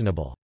seems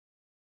reasonable.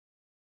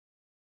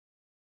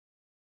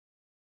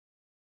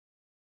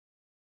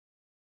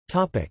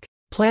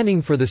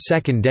 Planning for the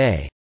second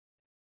day.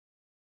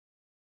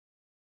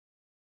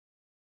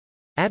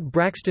 At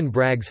Braxton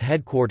Bragg's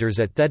headquarters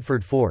at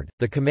Thetford Ford,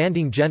 the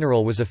commanding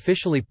general was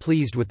officially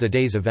pleased with the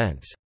day's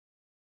events.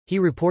 He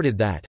reported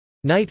that,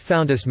 "Night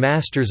found us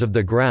masters of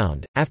the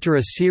ground, after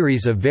a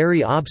series of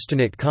very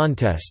obstinate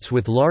contests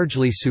with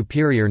largely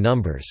superior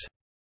numbers."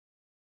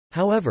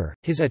 However,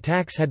 his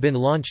attacks had been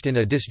launched in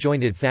a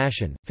disjointed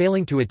fashion,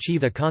 failing to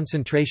achieve a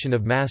concentration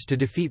of mass to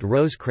defeat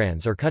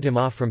Rosecrans or cut him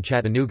off from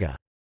Chattanooga.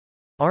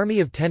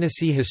 Army of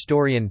Tennessee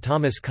historian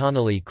Thomas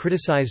Connolly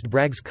criticized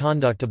Bragg's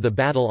conduct of the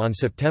battle on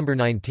September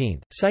 19,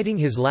 citing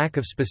his lack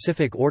of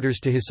specific orders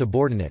to his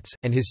subordinates,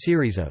 and his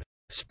series of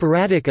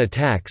sporadic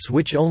attacks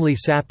which only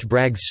sapped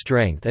Bragg's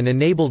strength and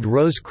enabled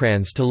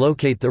Rosecrans to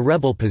locate the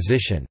rebel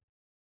position.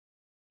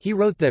 He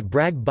wrote that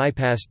Bragg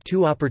bypassed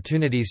 2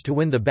 opportunities to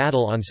win the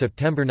battle on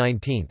September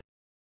 19.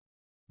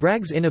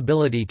 Bragg's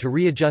inability to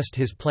readjust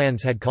his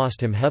plans had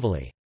cost him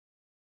heavily.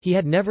 He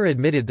had never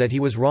admitted that he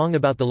was wrong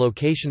about the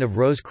location of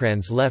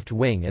Rosecrans' left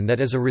wing and that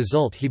as a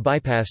result he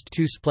bypassed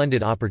 2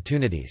 splendid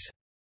opportunities.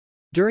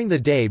 During the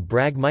day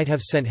Bragg might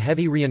have sent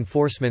heavy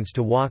reinforcements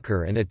to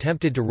Walker and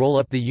attempted to roll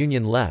up the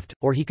Union left,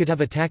 or he could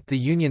have attacked the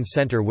Union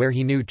center where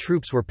he knew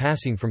troops were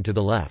passing from to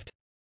the left.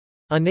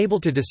 Unable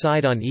to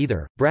decide on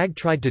either, Bragg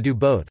tried to do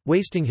both,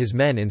 wasting his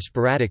men in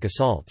sporadic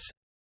assaults.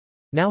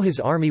 Now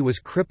his army was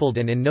crippled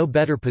and in no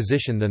better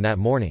position than that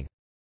morning.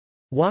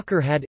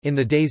 Walker had, in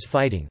the day's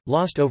fighting,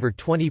 lost over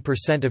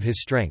 20% of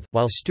his strength,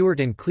 while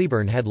Stuart and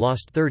Cleburne had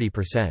lost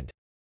 30%.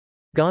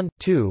 Gone,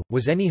 too,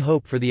 was any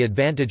hope for the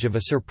advantage of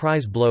a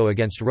surprise blow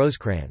against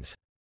Rosecrans.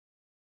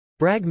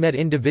 Bragg met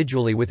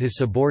individually with his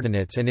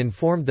subordinates and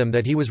informed them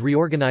that he was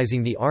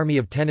reorganizing the Army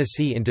of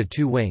Tennessee into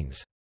two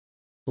wings.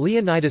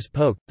 Leonidas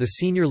Polk, the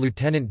senior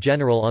lieutenant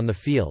general on the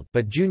field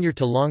but junior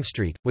to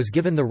Longstreet, was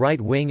given the right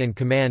wing and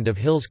command of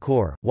Hill's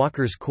Corps,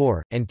 Walker's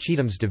Corps, and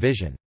Cheatham's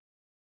division.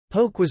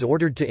 Polk was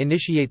ordered to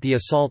initiate the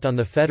assault on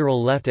the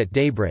Federal left at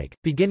daybreak,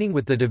 beginning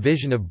with the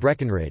division of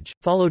Breckinridge,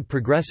 followed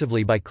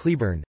progressively by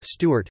Cleburne,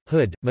 Stuart,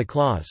 Hood,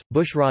 McLaws,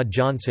 Bushrod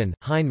Johnson,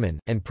 Hindman,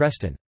 and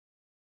Preston.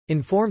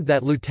 Informed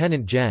that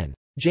Lieutenant Gen.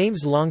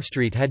 James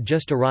Longstreet had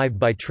just arrived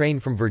by train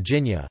from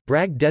Virginia,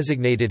 Bragg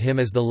designated him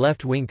as the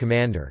left-wing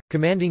commander,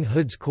 commanding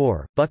Hood's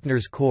Corps,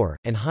 Buckner's Corps,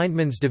 and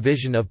Hindman's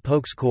division of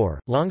Polk's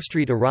Corps.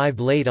 Longstreet arrived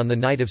late on the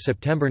night of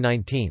September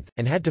 19,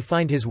 and had to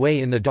find his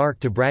way in the dark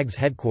to Bragg's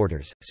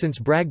headquarters, since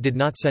Bragg did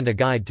not send a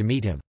guide to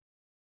meet him.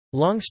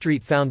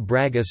 Longstreet found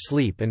Bragg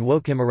asleep and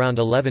woke him around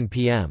 11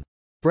 p.m.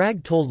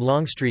 Bragg told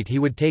Longstreet he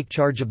would take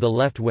charge of the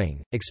left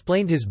wing,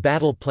 explained his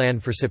battle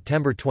plan for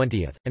September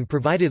 20, and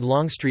provided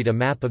Longstreet a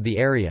map of the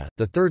area.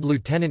 The 3rd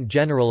Lieutenant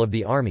General of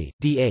the Army,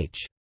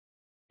 D.H.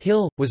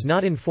 Hill, was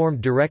not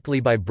informed directly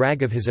by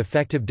Bragg of his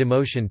effective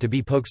demotion to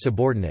be Polk's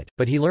subordinate,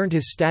 but he learned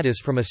his status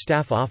from a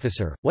staff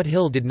officer. What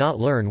Hill did not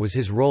learn was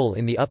his role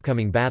in the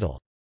upcoming battle.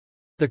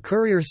 The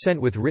courier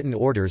sent with written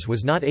orders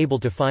was not able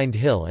to find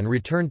Hill and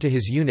returned to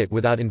his unit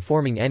without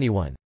informing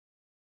anyone.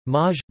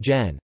 Maj.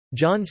 Gen.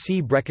 John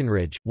C.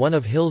 Breckinridge, one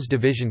of Hill's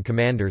division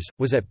commanders,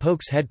 was at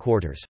Polk's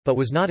headquarters, but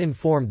was not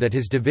informed that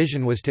his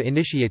division was to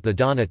initiate the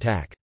dawn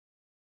attack.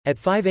 At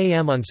 5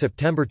 a.m. on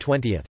September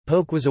 20,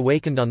 Polk was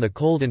awakened on the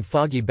cold and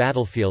foggy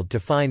battlefield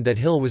to find that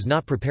Hill was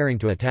not preparing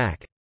to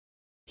attack.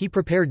 He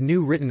prepared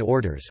new written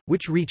orders,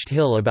 which reached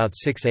Hill about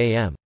 6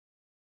 a.m.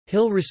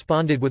 Hill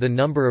responded with a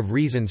number of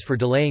reasons for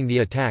delaying the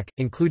attack,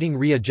 including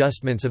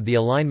readjustments of the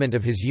alignment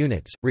of his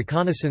units,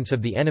 reconnaissance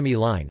of the enemy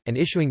line, and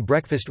issuing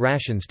breakfast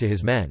rations to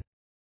his men.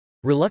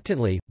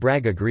 Reluctantly,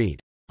 Bragg agreed.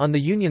 On the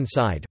Union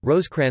side,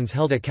 Rosecrans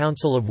held a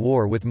council of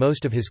war with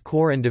most of his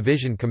corps and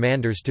division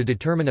commanders to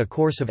determine a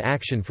course of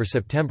action for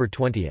September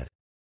 20.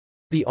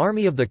 The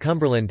Army of the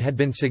Cumberland had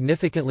been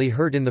significantly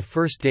hurt in the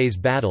first day's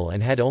battle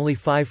and had only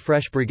 5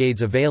 fresh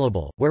brigades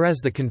available, whereas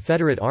the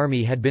Confederate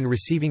Army had been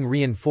receiving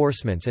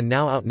reinforcements and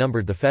now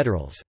outnumbered the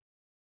Federals.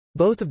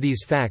 Both of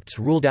these facts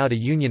ruled out a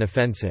Union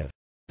offensive.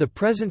 The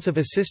presence of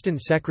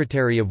Assistant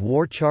Secretary of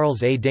War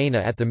Charles A. Dana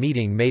at the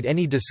meeting made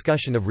any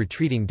discussion of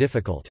retreating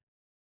difficult.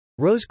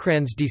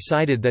 Rosecrans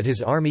decided that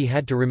his army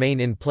had to remain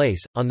in place,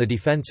 on the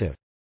defensive.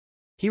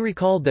 He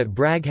recalled that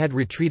Bragg had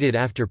retreated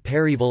after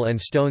Perryville and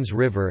Stones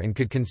River and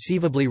could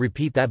conceivably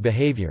repeat that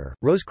behavior.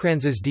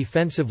 Rosecrans's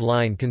defensive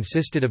line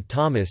consisted of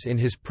Thomas in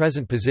his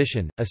present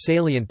position, a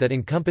salient that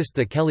encompassed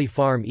the Kelly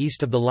Farm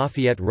east of the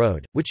Lafayette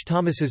Road, which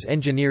Thomas's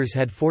engineers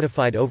had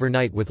fortified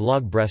overnight with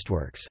log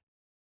breastworks.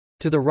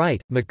 To the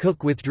right,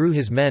 McCook withdrew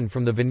his men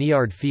from the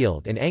Vineyard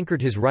Field and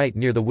anchored his right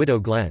near the Widow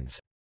Glens.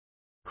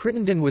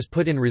 Crittenden was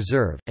put in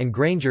reserve, and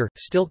Granger,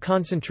 still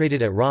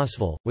concentrated at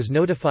Rossville, was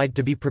notified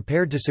to be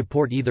prepared to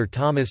support either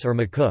Thomas or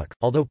McCook,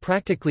 although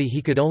practically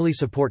he could only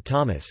support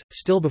Thomas.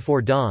 Still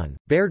before dawn,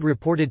 Baird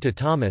reported to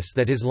Thomas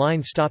that his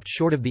line stopped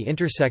short of the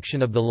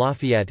intersection of the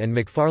Lafayette and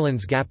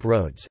McFarland's Gap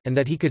roads, and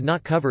that he could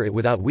not cover it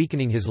without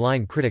weakening his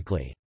line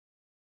critically.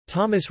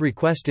 Thomas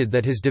requested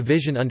that his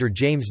division under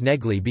James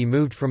Negley be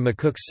moved from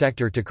McCook's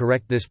sector to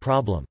correct this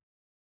problem.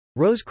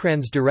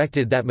 Rosecrans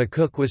directed that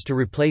McCook was to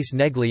replace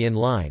Negley in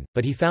line,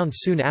 but he found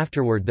soon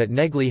afterward that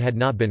Negley had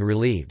not been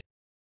relieved.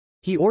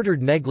 He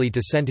ordered Negley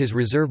to send his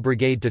reserve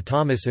brigade to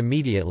Thomas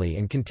immediately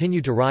and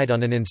continue to ride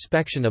on an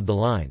inspection of the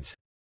lines.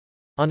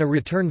 On a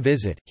return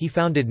visit, he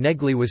found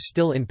Negley was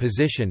still in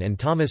position and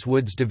Thomas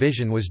Wood's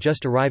division was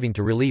just arriving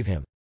to relieve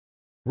him.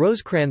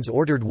 Rosecrans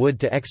ordered Wood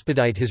to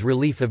expedite his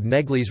relief of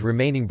Negley's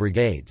remaining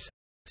brigades.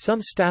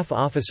 Some staff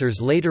officers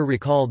later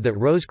recalled that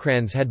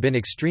Rosecrans had been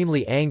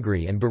extremely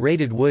angry and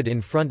berated Wood in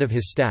front of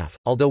his staff,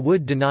 although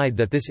Wood denied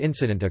that this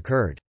incident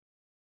occurred.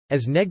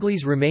 As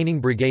Negley's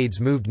remaining brigades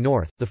moved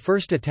north, the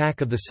first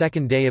attack of the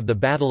second day of the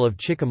Battle of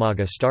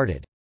Chickamauga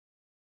started.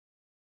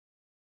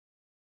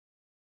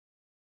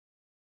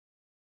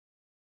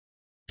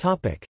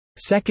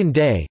 Second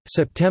day,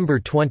 September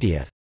 20.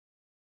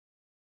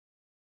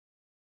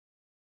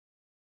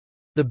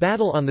 The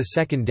battle on the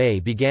second day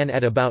began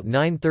at about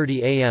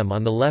 9:30 a.m.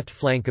 on the left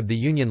flank of the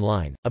Union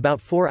line, about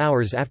 4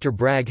 hours after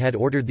Bragg had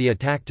ordered the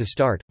attack to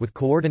start, with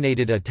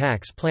coordinated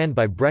attacks planned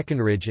by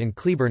Breckinridge and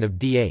Cleburne of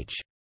D.H.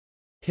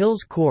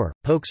 Hill's Corps,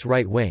 Polk's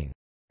right wing.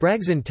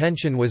 Bragg's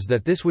intention was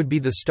that this would be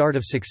the start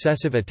of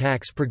successive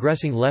attacks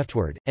progressing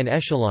leftward, an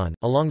echelon,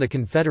 along the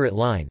Confederate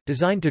line,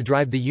 designed to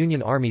drive the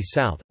Union Army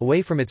south,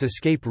 away from its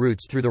escape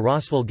routes through the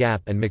Rossville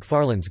Gap and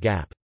McFarland's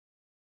Gap.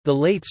 The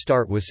late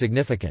start was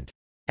significant.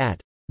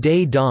 At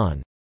day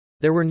dawn,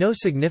 there were no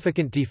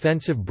significant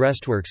defensive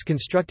breastworks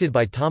constructed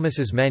by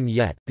Thomas's men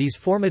yet. These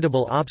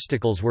formidable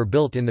obstacles were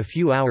built in the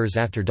few hours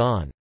after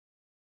dawn.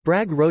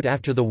 Bragg wrote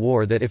after the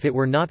war that if it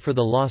were not for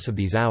the loss of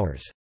these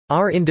hours,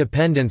 our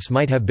independence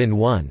might have been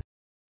won.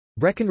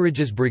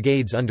 Breckinridge's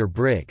brigades under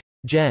Brig.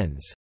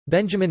 Gens.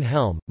 Benjamin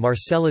Helm,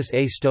 Marcellus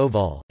A.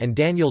 Stovall, and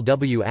Daniel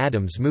W.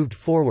 Adams moved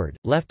forward,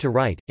 left to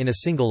right, in a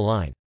single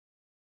line.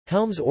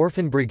 Helm's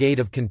Orphan Brigade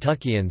of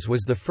Kentuckians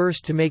was the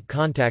first to make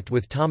contact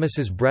with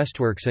Thomas's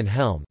breastworks, and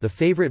Helm, the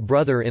favorite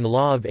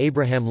brother-in-law of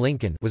Abraham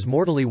Lincoln, was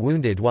mortally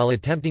wounded while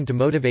attempting to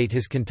motivate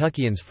his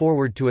Kentuckians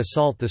forward to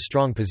assault the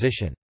strong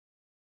position.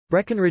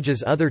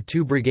 Breckinridge's other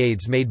two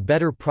brigades made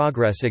better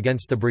progress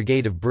against the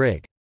brigade of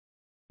Brig.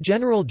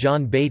 General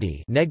John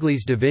Beatty,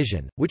 Negley's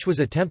division, which was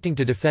attempting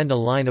to defend a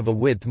line of a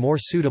width more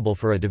suitable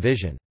for a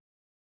division.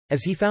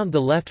 As he found the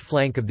left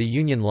flank of the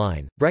Union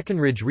line,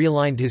 Breckinridge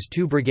realigned his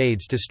two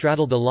brigades to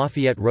straddle the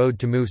Lafayette Road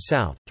to move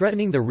south,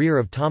 threatening the rear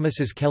of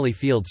Thomas's Kelly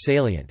Field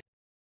salient.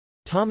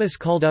 Thomas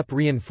called up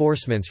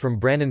reinforcements from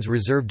Brannan's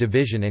reserve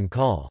division and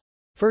Call.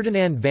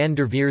 Ferdinand van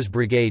der Veer's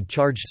brigade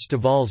charged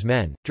Stovall's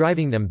men,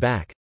 driving them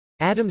back.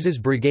 Adams's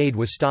brigade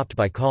was stopped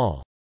by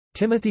Call.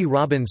 Timothy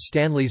Robbins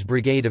Stanley's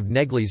brigade of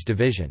Negley's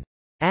division.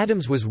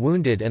 Adams was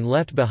wounded and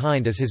left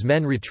behind as his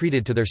men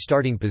retreated to their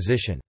starting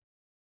position.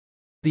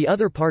 The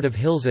other part of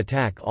Hill's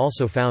attack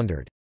also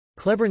foundered.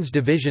 Cleburne's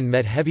division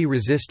met heavy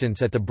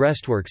resistance at the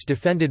breastworks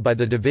defended by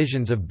the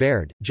divisions of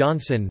Baird,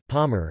 Johnson,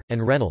 Palmer,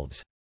 and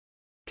Reynolds.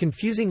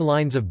 Confusing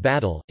lines of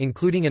battle,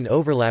 including an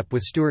overlap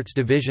with Stuart's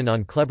division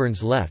on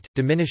Cleburne's left,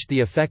 diminished the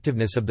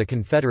effectiveness of the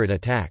Confederate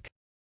attack.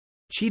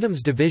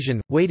 Cheatham's division,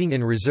 waiting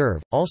in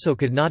reserve, also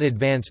could not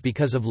advance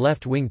because of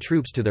left-wing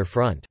troops to their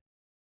front.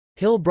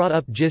 Hill brought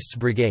up Gist's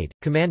brigade,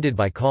 commanded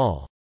by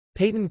Col.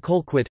 Peyton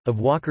Colquitt,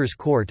 of Walker's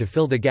corps to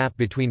fill the gap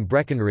between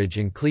Breckinridge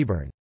and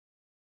Cleburne.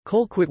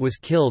 Colquitt was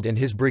killed and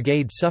his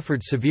brigade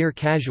suffered severe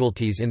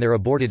casualties in their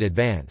aborted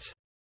advance.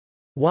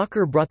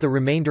 Walker brought the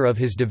remainder of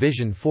his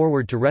division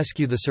forward to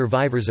rescue the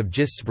survivors of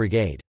Gist's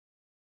brigade.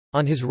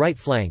 On his right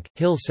flank,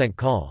 Hill sent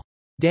Col.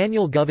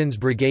 Daniel Govin's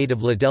brigade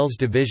of Liddell's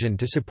division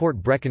to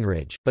support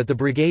Breckinridge, but the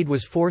brigade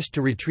was forced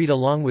to retreat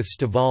along with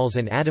Stovall's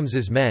and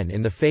Adams's men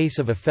in the face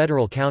of a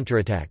Federal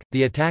counterattack.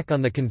 The attack on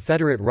the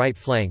Confederate right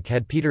flank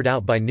had petered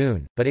out by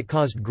noon, but it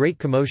caused great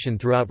commotion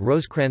throughout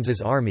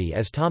Rosecrans's army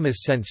as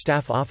Thomas sent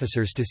staff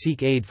officers to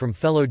seek aid from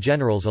fellow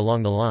generals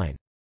along the line.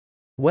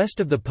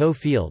 West of the Poe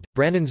Field,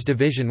 Brannan's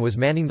division was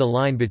manning the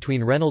line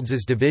between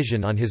Reynolds's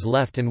division on his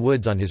left and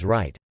Wood's on his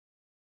right.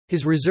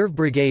 His reserve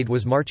brigade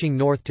was marching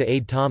north to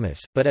aid Thomas,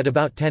 but at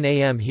about 10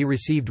 a.m. he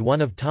received one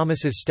of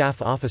Thomas's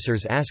staff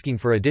officers asking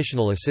for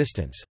additional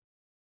assistance.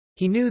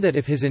 He knew that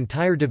if his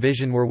entire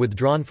division were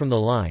withdrawn from the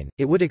line,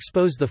 it would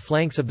expose the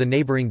flanks of the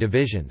neighboring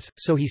divisions,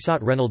 so he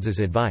sought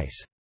Reynolds's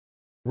advice.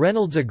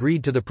 Reynolds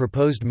agreed to the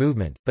proposed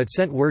movement, but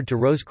sent word to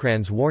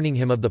Rosecrans warning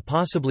him of the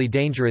possibly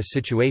dangerous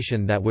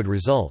situation that would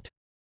result.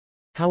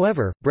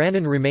 However,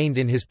 Brannan remained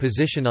in his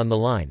position on the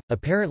line,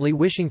 apparently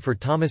wishing for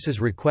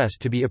Thomas's request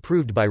to be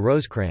approved by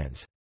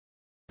Rosecrans.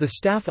 The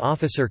staff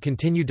officer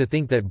continued to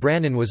think that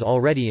Brannan was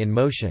already in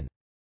motion.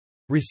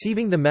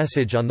 Receiving the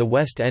message on the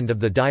west end of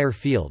the Dyer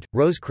Field,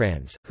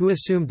 Rosecrans, who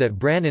assumed that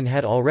Brannan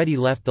had already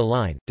left the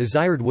line,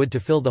 desired Wood to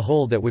fill the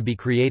hole that would be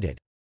created.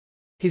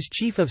 His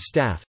chief of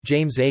staff,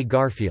 James A.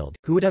 Garfield,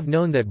 who would have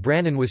known that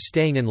Brannan was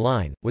staying in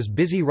line, was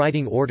busy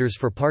writing orders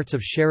for parts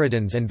of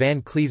Sheridan's and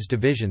Van Cleve's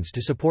divisions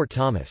to support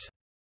Thomas.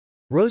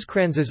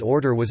 Rosecrans's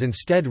order was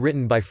instead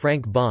written by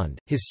Frank Bond,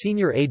 his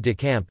senior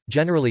aide-de-camp,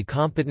 generally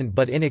competent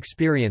but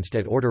inexperienced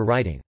at order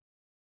writing.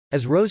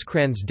 As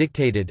Rosecrans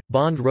dictated,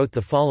 Bond wrote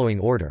the following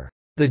order: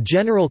 "The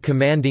General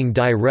Commanding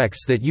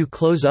directs that you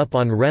close up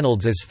on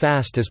Reynolds as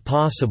fast as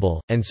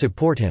possible, and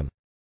support him."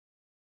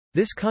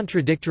 This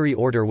contradictory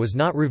order was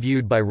not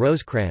reviewed by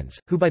Rosecrans,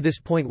 who by this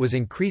point was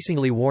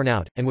increasingly worn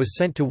out, and was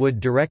sent to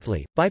Wood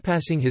directly,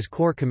 bypassing his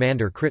corps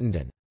commander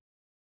Crittenden.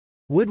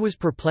 Wood was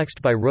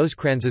perplexed by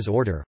Rosecrans's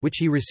order, which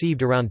he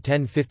received around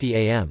 10:50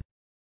 a.m.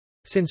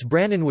 Since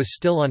Brannan was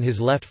still on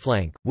his left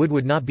flank, Wood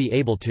would not be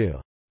able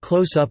to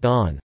 «close up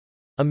on»,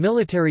 a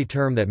military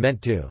term that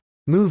meant to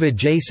 «move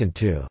adjacent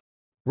to»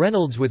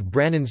 Reynolds with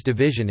Brannan's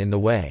division in the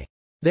way.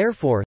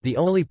 Therefore, the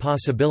only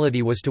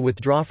possibility was to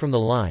withdraw from the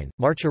line,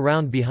 march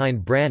around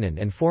behind Brannan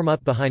and form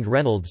up behind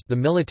Reynolds, the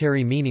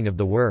military meaning of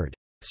the word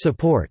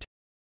 «support».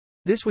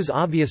 This was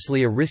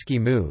obviously a risky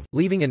move,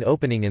 leaving an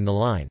opening in the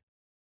line.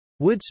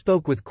 Wood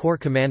spoke with Corps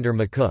Commander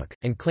McCook,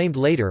 and claimed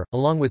later,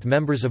 along with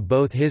members of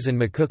both his and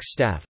McCook's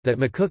staff, that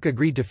McCook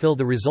agreed to fill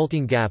the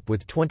resulting gap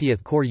with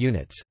 20th Corps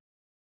units.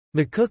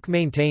 McCook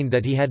maintained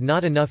that he had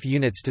not enough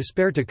units to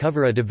spare to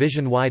cover a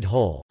division-wide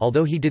hole,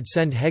 although he did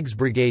send Haig's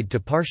brigade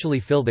to partially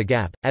fill the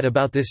gap. At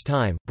about this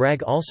time,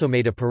 Bragg also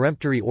made a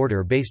peremptory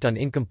order based on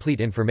incomplete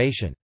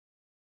information.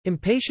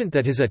 Impatient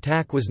that his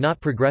attack was not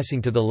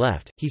progressing to the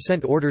left, he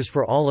sent orders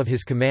for all of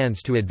his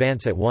commands to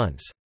advance at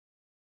once.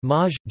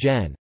 Maj.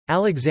 Gen.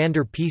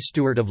 Alexander P.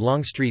 Stewart of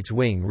Longstreet's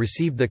wing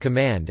received the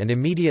command and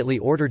immediately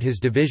ordered his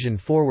division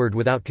forward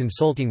without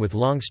consulting with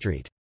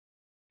Longstreet.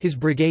 His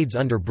brigades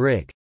under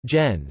Brig.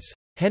 Gens.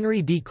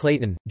 Henry D.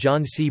 Clayton,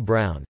 John C.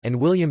 Brown, and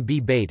William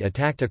B. Bate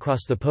attacked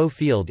across the Po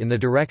field in the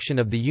direction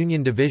of the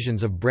Union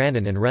divisions of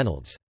Brannan and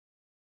Reynolds.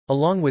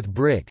 Along with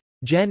Brig.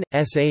 Gen.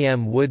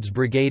 Sam Wood's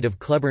brigade of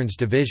Cleburn's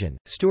division,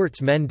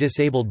 Stewart's men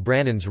disabled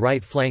Brannan's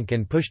right flank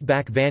and pushed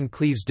back Van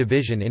Cleve's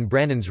division in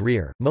Brannan's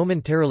rear,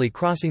 momentarily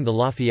crossing the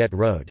Lafayette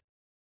Road.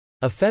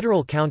 A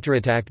Federal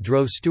counterattack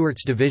drove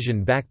Stewart's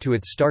division back to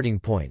its starting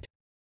point.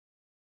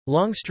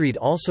 Longstreet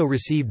also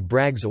received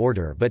Bragg's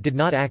order but did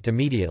not act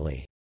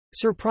immediately.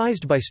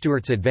 Surprised by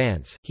Stewart's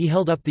advance, he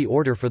held up the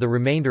order for the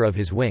remainder of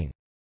his wing.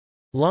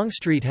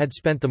 Longstreet had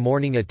spent the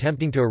morning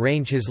attempting to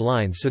arrange his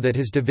lines so that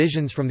his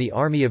divisions from the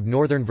Army of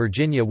Northern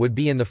Virginia would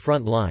be in the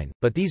front line,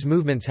 but these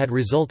movements had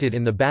resulted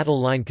in the battle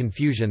line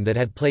confusion that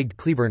had plagued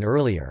Cleburne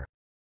earlier.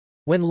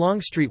 When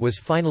Longstreet was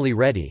finally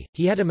ready,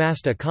 he had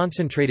amassed a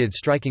concentrated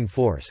striking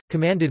force,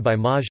 commanded by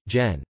Maj.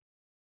 Gen.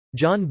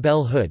 John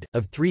Bell Hood,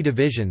 of 3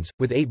 divisions,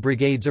 with 8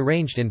 brigades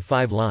arranged in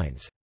 5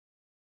 lines.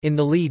 In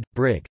the lead,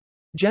 Brig.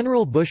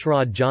 General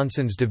Bushrod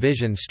Johnson's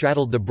division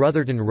straddled the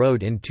Brotherton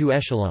Road in 2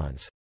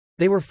 echelons.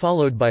 They were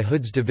followed by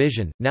Hood's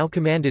division, now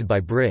commanded by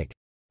Brig.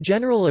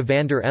 General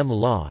Evander M.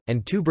 Law,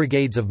 and 2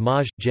 brigades of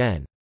Maj.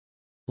 Gen.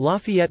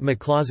 Lafayette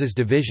McLaws's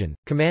division,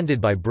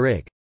 commanded by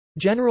Brig.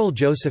 General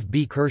Joseph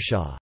B.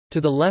 Kershaw. To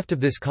the left of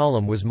this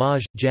column was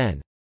Maj.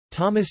 Gen.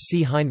 Thomas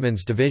C.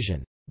 Hindman's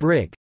division.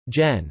 Brig.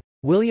 Gen.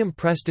 William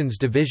Preston's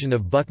division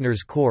of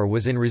Buckner's corps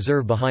was in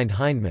reserve behind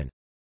Hindman.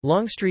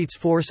 Longstreet's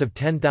force of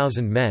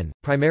 10,000 men,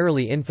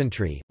 primarily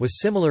infantry, was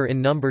similar in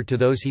number to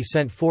those he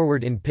sent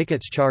forward in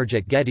Pickett's charge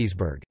at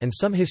Gettysburg, and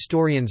some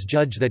historians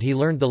judge that he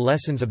learned the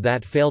lessons of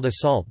that failed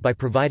assault by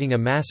providing a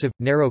massive,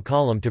 narrow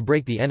column to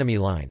break the enemy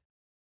line.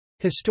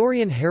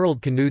 Historian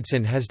Harold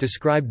Knudsen has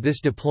described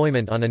this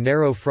deployment on a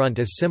narrow front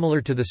as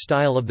similar to the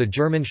style of the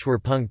German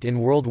Schwerpunkt in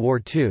World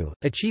War II,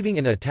 achieving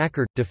an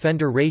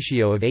attacker-defender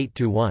ratio of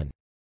 8:1.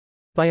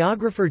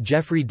 Biographer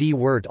Jeffrey D.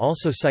 Wirt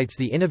also cites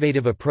the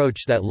innovative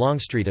approach that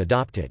Longstreet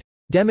adopted,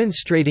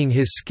 demonstrating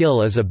his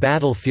skill as a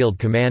battlefield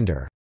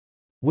commander.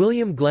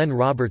 William Glenn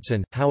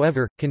Robertson,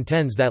 however,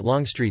 contends that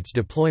Longstreet's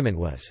deployment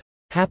was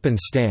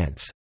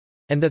happenstance,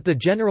 and that the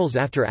general's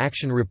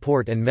after-action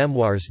report and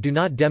memoirs do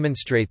not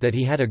demonstrate that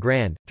he had a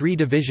grand,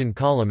 3-division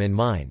column in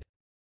mind.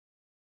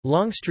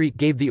 Longstreet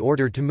gave the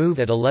order to move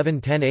at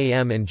 11:10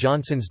 a.m. and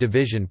Johnson's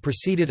division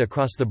proceeded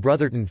across the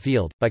Brotherton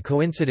Field, by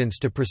coincidence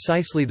to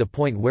precisely the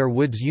point where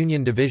Wood's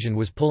Union division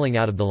was pulling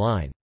out of the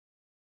line.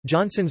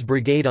 Johnson's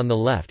brigade on the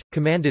left,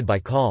 commanded by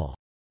Col.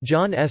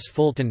 John S.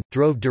 Fulton,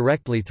 drove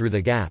directly through the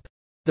gap.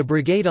 The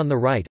brigade on the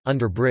right,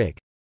 under Brig.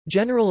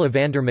 General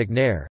Evander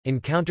McNair,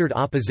 encountered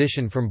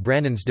opposition from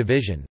Brannan's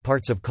division,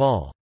 parts of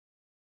Col.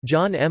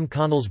 John M.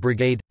 Connell's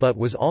brigade, but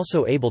was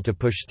also able to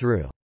push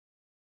through.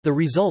 The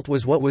result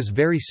was what was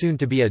very soon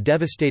to be a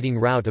devastating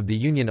rout of the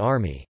Union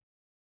Army.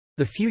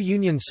 The few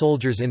Union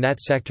soldiers in that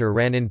sector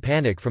ran in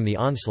panic from the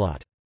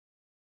onslaught.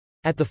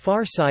 At the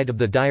far side of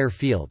the dire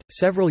field,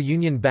 several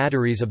Union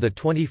batteries of the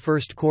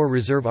 21st Corps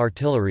Reserve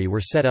Artillery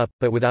were set up,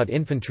 but without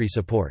infantry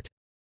support.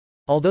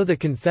 Although the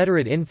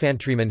Confederate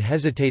infantrymen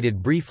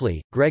hesitated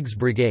briefly, Gregg's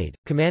brigade,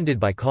 commanded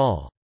by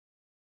Col.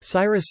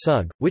 Cyrus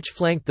Sugg, which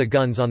flanked the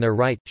guns on their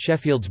right,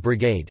 Sheffield's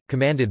brigade,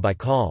 commanded by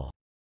Col.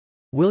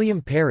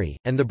 William Perry,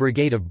 and the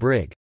brigade of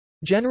Brig.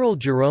 General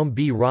Jerome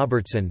B.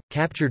 Robertson,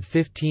 captured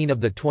 15 of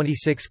the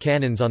 26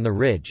 cannons on the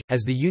ridge.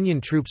 As the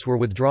Union troops were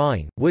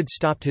withdrawing, Wood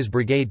stopped his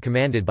brigade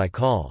commanded by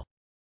Col.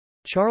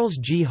 Charles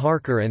G.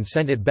 Harker and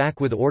sent it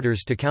back with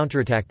orders to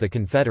counterattack the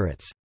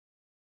Confederates.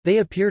 They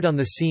appeared on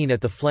the scene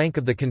at the flank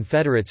of the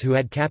Confederates who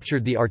had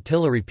captured the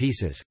artillery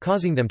pieces,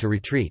 causing them to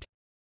retreat.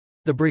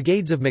 The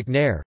brigades of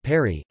McNair,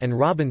 Perry, and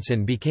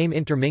Robinson became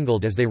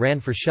intermingled as they ran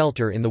for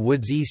shelter in the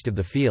woods east of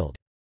the field.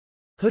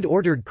 Hood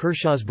ordered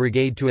Kershaw's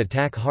brigade to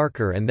attack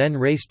Harker and then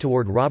raced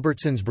toward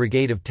Robertson's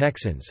brigade of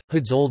Texans,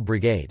 Hood's old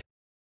brigade.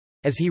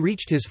 As he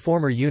reached his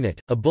former unit,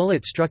 a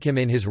bullet struck him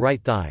in his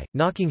right thigh,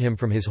 knocking him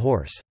from his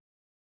horse.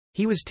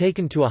 He was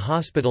taken to a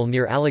hospital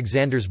near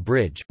Alexander's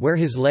Bridge, where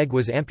his leg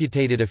was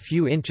amputated a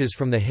few inches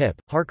from the hip.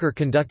 Harker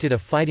conducted a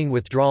fighting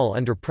withdrawal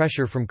under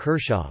pressure from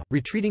Kershaw,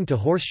 retreating to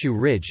Horseshoe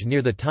Ridge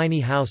near the tiny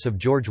house of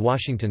George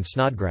Washington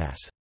Snodgrass.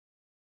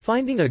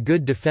 Finding a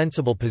good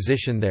defensible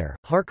position there,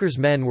 Harker's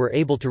men were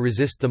able to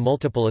resist the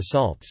multiple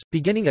assaults,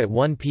 beginning at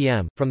 1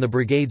 p.m., from the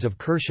brigades of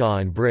Kershaw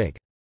and Brig.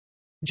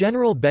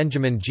 General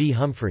Benjamin G.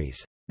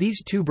 Humphreys.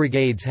 These 2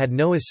 brigades had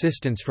no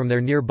assistance from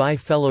their nearby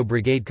fellow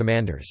brigade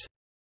commanders.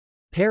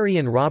 Perry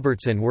and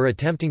Robertson were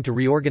attempting to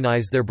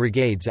reorganize their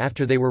brigades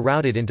after they were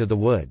routed into the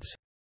woods.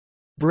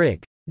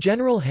 Brig.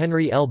 General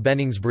Henry L.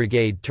 Benning's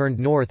brigade turned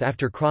north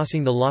after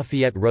crossing the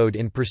Lafayette Road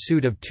in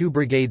pursuit of 2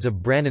 brigades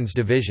of Brannan's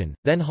division,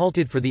 then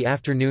halted for the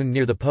afternoon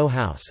near the Poe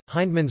House.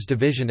 Hindman's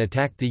division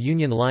attacked the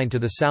Union line to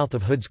the south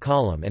of Hood's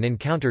column and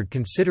encountered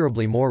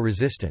considerably more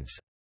resistance.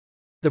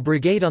 The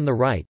brigade on the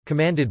right,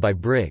 commanded by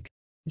Brig.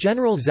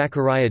 General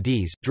Zachariah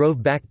Dease,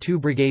 drove back 2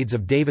 brigades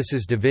of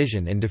Davis's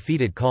division and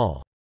defeated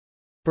Col.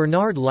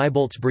 Bernard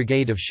Leiboldt's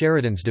brigade of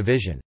Sheridan's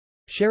division.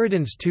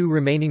 Sheridan's 2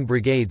 remaining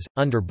brigades,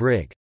 under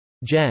Brig.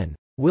 Gen.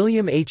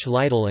 William H.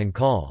 Lytle and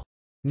Col.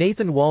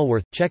 Nathan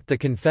Walworth, checked the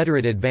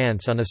Confederate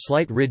advance on a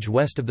slight ridge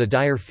west of the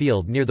Dyer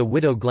Field near the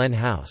Widow Glen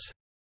House.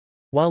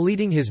 While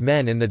leading his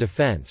men in the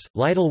defense,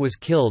 Lytle was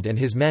killed and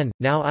his men,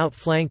 now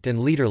outflanked and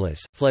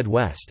leaderless, fled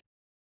west.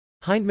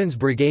 Hindman's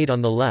brigade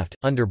on the left,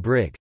 under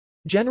Brig.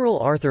 General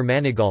Arthur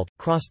Manigault,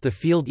 crossed the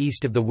field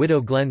east of the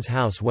Widow Glen's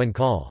house when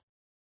Col.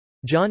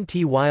 John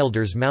T.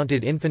 Wilder's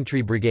Mounted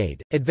Infantry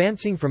Brigade,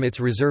 advancing from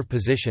its reserve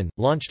position,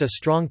 launched a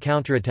strong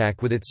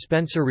counterattack with its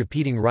Spencer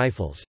repeating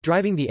rifles,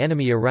 driving the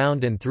enemy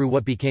around and through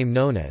what became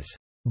known as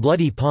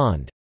Bloody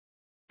Pond.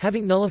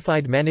 Having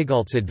nullified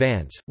Manigault's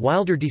advance,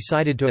 Wilder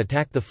decided to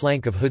attack the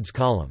flank of Hood's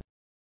column.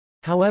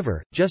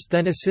 However, just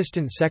then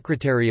Assistant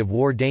Secretary of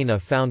War Dana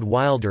found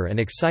Wilder and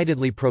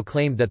excitedly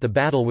proclaimed that the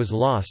battle was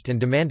lost and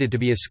demanded to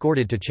be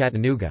escorted to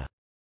Chattanooga.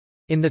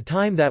 In the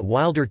time that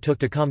Wilder took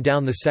to calm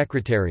down the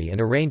secretary and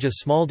arrange a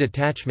small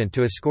detachment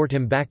to escort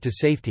him back to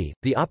safety,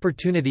 the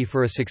opportunity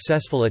for a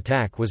successful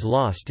attack was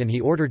lost and he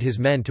ordered his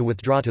men to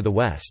withdraw to the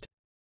west.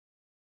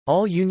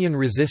 All Union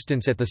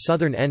resistance at the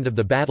southern end of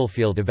the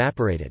battlefield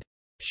evaporated.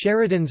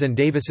 Sheridan's and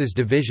Davis's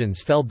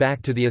divisions fell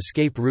back to the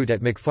escape route at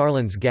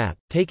McFarland's Gap,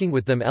 taking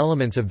with them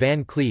elements of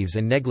Van Cleve's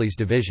and Negley's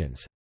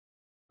divisions.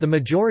 The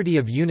majority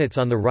of units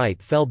on the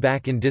right fell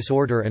back in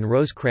disorder and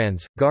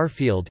Rosecrans,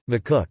 Garfield,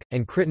 McCook,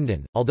 and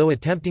Crittenden, although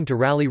attempting to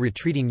rally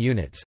retreating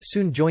units,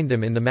 soon joined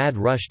them in the mad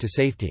rush to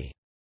safety.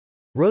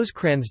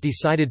 Rosecrans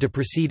decided to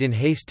proceed in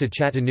haste to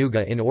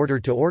Chattanooga in order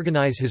to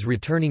organize his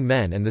returning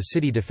men and the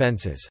city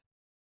defenses.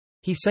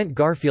 He sent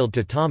Garfield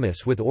to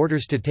Thomas with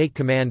orders to take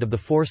command of the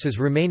forces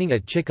remaining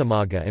at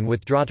Chickamauga and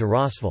withdraw to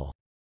Rossville.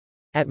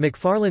 At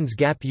McFarland's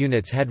Gap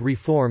units had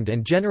reformed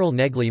and General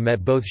Negley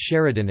met both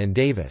Sheridan and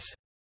Davis.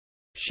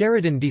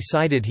 Sheridan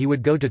decided he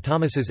would go to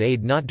Thomas's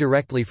aid not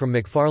directly from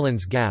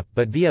McFarland's Gap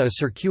but via a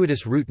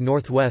circuitous route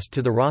northwest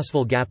to the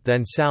Rossville Gap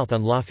then south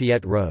on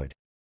Lafayette Road.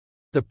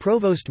 The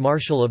Provost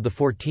Marshal of the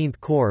 14th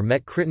Corps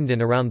met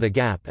Crittenden around the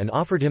Gap and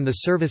offered him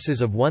the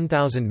services of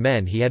 1,000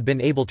 men he had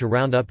been able to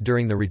round up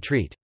during the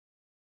retreat.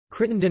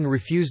 Crittenden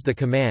refused the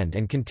command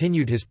and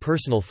continued his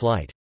personal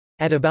flight.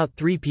 At about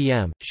 3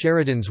 p.m.,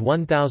 Sheridan's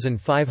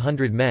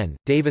 1,500 men,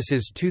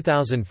 Davis's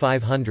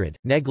 2,500,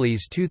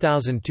 Negley's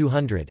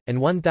 2,200,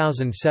 and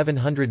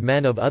 1,700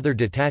 men of other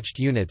detached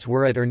units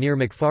were at or near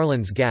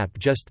McFarland's Gap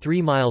just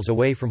 3 miles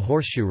away from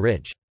Horseshoe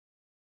Ridge.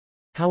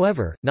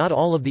 However, not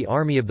all of the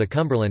Army of the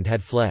Cumberland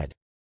had fled.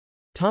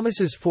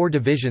 Thomas's 4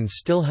 divisions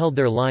still held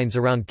their lines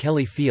around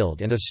Kelly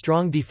Field and a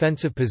strong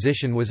defensive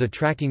position was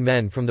attracting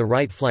men from the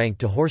right flank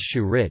to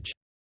Horseshoe Ridge.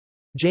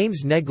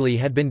 James Negley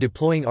had been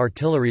deploying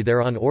artillery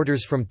there on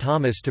orders from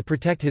Thomas to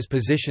protect his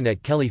position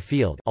at Kelly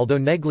Field, although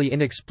Negley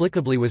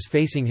inexplicably was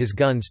facing his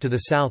guns to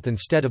the south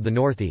instead of the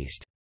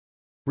northeast.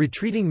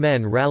 Retreating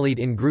men rallied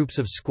in groups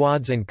of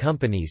squads and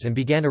companies and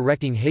began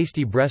erecting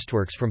hasty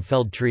breastworks from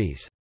felled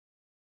trees.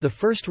 The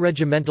first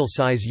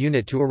regimental-size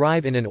unit to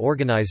arrive in an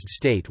organized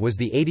state was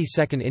the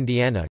 82nd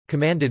Indiana,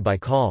 commanded by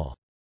Col.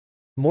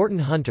 Morton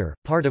Hunter,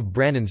 part of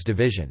Brannan's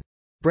division.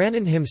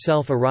 Brannan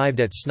himself arrived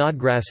at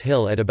Snodgrass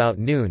Hill at about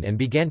noon and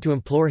began to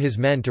implore his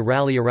men to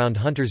rally around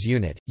Hunter's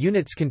unit.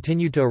 Units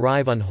continued to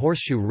arrive on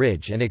Horseshoe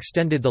Ridge and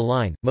extended the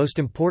line, most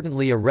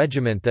importantly a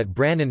regiment that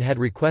Brannan had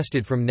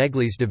requested from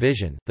Negley's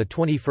division, the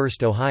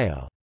 21st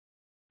Ohio.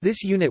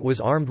 This unit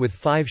was armed with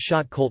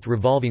 5-shot Colt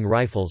revolving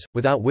rifles,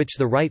 without which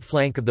the right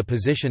flank of the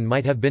position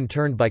might have been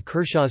turned by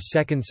Kershaw's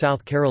 2nd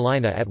South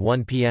Carolina at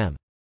 1 p.m.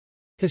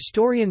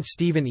 Historian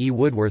Stephen E.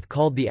 Woodworth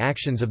called the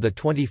actions of the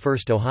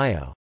 21st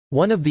Ohio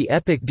one of the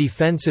epic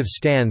defensive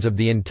stands of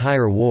the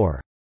entire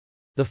war.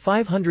 The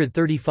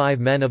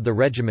 535 men of the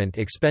regiment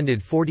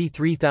expended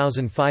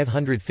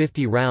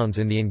 43,550 rounds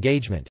in the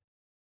engagement.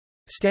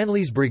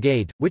 Stanley's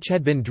brigade, which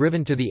had been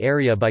driven to the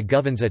area by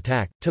Govin's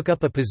attack, took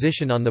up a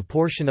position on the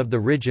portion of the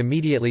ridge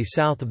immediately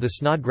south of the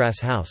Snodgrass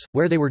House,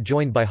 where they were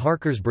joined by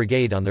Harker's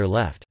brigade on their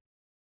left.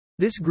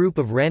 This group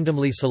of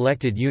randomly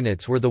selected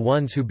units were the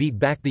ones who beat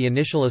back the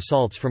initial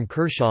assaults from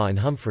Kershaw and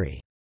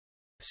Humphrey.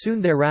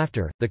 Soon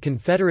thereafter, the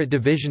Confederate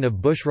division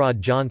of Bushrod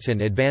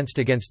Johnson advanced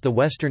against the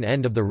western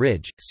end of the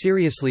ridge,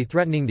 seriously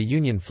threatening the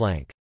Union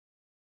flank.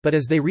 But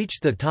as they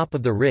reached the top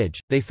of the ridge,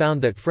 they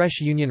found that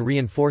fresh Union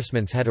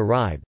reinforcements had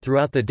arrived.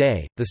 Throughout the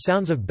day, the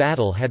sounds of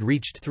battle had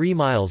reached 3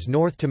 miles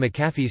north to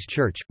McAfee's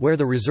Church, where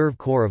the Reserve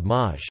Corps of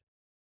Maj.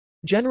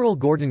 General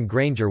Gordon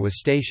Granger was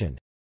stationed.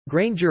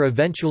 Granger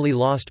eventually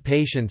lost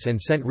patience and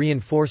sent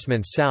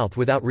reinforcements south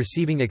without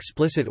receiving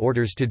explicit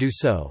orders to do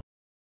so.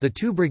 The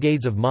 2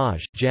 brigades of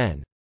Maj.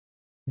 Gen.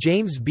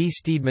 James B.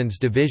 Steedman's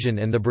division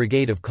and the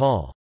brigade of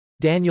Col.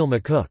 Daniel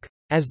McCook.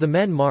 As the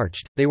men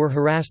marched, they were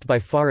harassed by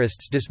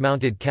Forrest's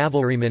dismounted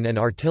cavalrymen and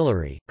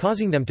artillery,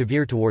 causing them to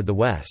veer toward the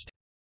west.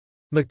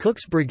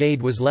 McCook's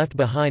brigade was left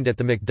behind at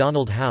the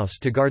McDonald House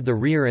to guard the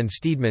rear, and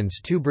Steedman's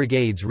two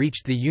brigades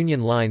reached the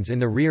Union lines in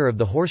the rear of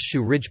the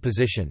Horseshoe Ridge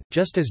position,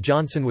 just as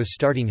Johnson was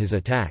starting his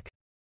attack.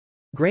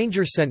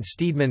 Granger sent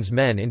Steedman's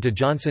men into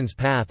Johnson's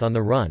path on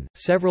the run.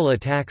 Several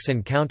attacks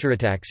and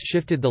counterattacks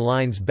shifted the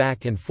lines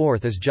back and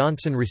forth as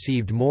Johnson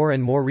received more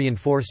and more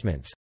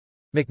reinforcements.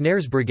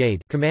 McNair's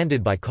brigade,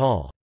 commanded by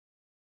Col.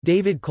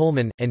 David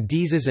Coleman, and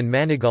Dease's and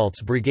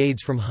Manigault's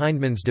brigades from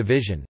Hindman's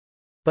division,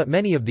 but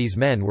many of these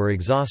men were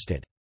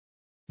exhausted.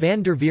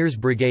 Van der Veer's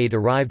brigade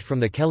arrived from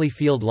the Kelly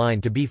Field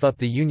line to beef up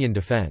the Union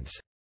defense.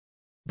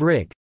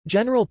 Brig.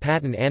 General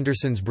Patton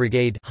Anderson's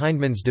brigade,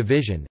 Hindman's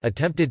division,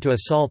 attempted to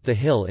assault the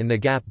hill in the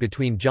gap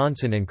between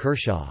Johnson and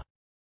Kershaw.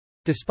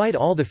 Despite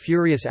all the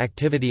furious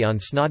activity on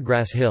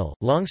Snodgrass Hill,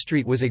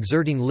 Longstreet was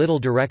exerting little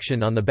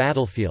direction on the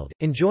battlefield,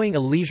 enjoying a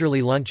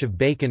leisurely lunch of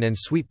bacon and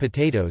sweet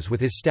potatoes with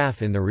his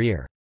staff in the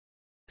rear.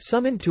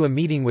 Summoned to a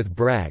meeting with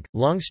Bragg,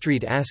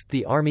 Longstreet asked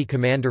the Army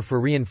commander for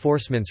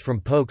reinforcements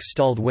from Polk's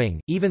stalled wing,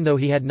 even though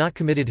he had not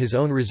committed his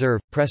own reserve,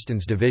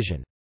 Preston's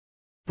division.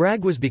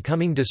 Bragg was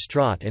becoming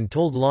distraught and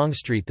told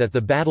Longstreet that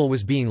the battle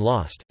was being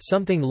lost,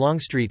 something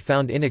Longstreet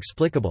found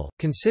inexplicable,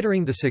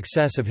 considering the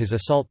success of his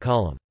assault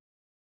column.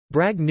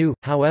 Bragg knew,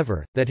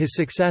 however, that his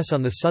success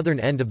on the southern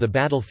end of the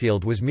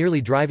battlefield was merely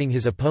driving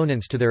his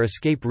opponents to their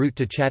escape route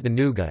to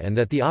Chattanooga, and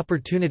that the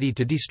opportunity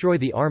to destroy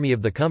the Army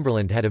of the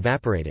Cumberland had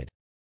evaporated.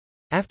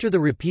 After the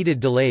repeated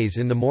delays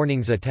in the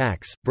morning's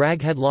attacks,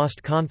 Bragg had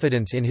lost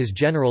confidence in his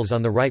generals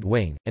on the right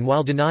wing, and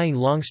while denying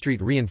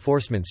Longstreet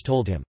reinforcements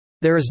told him,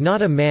 "There is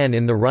not a man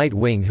in the right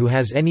wing who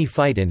has any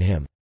fight in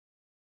him."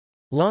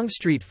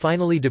 Longstreet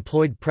finally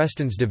deployed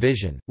Preston's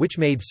division, which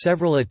made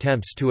several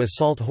attempts to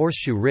assault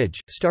Horseshoe Ridge,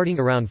 starting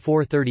around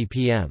 4:30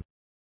 p.m.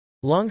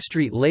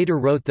 Longstreet later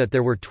wrote that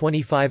there were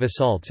 25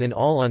 assaults in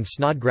all on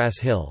Snodgrass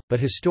Hill, but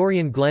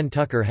historian Glenn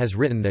Tucker has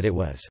written that it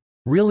was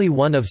really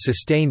one of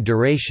sustained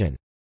duration.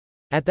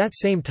 At that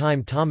same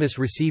time, Thomas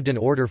received an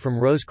order from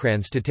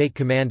Rosecrans to take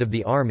command of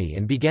the army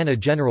and began a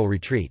general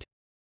retreat.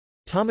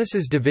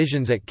 Thomas's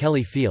divisions at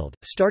Kelly Field,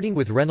 starting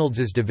with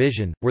Reynolds's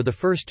division, were the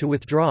first to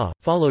withdraw,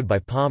 followed by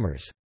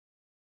Palmer's.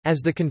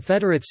 As the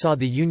Confederates saw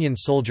the Union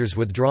soldiers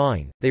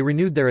withdrawing, they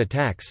renewed their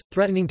attacks,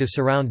 threatening to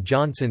surround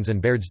Johnson's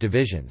and Baird's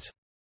divisions.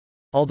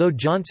 Although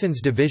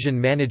Johnson's division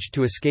managed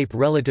to escape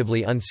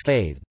relatively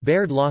unscathed,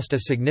 Baird lost a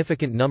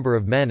significant number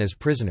of men as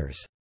prisoners.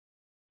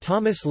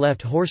 Thomas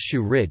left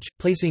Horseshoe Ridge,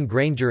 placing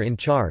Granger in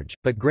charge,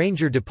 but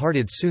Granger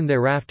departed soon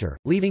thereafter,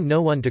 leaving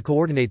no one to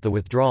coordinate the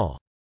withdrawal.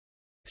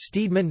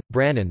 Steedman,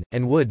 Brannan,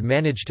 and Wood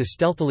managed to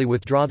stealthily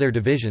withdraw their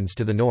divisions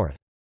to the north.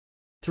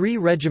 3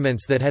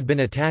 regiments that had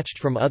been attached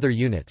from other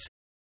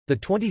units—the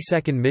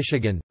 22nd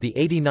Michigan, the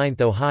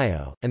 89th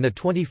Ohio, and the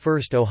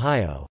 21st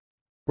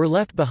Ohio—were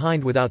left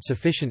behind without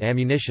sufficient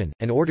ammunition,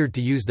 and ordered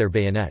to use their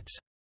bayonets.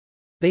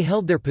 They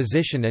held their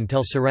position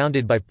until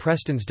surrounded by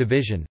Preston's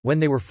division, when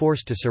they were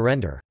forced to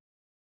surrender.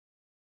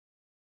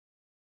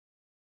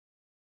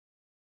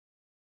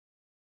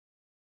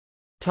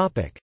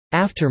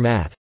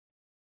 Aftermath.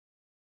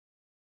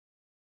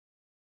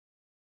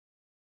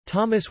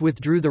 Thomas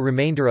withdrew the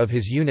remainder of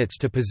his units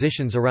to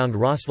positions around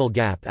Rossville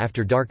Gap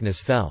after darkness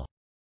fell.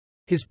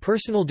 His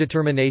personal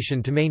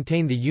determination to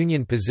maintain the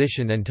Union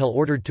position until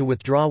ordered to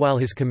withdraw while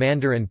his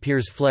commander and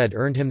peers fled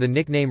earned him the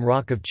nickname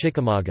Rock of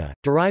Chickamauga,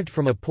 derived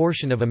from a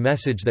portion of a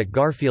message that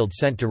Garfield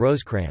sent to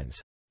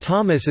Rosecrans.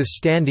 "Thomas is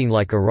standing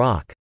like a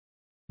rock."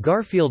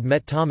 Garfield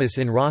met Thomas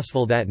in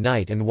Rossville that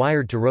night and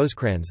wired to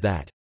Rosecrans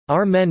that,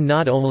 "Our men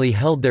not only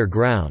held their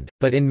ground,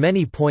 but in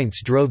many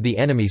points drove the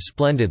enemy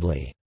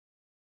splendidly.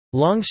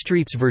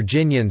 Longstreet's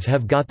Virginians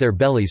have got their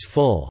bellies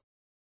full."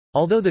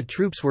 Although the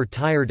troops were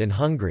tired and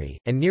hungry,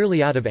 and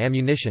nearly out of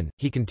ammunition,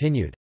 he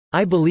continued,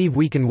 "I believe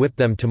we can whip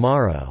them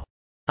tomorrow.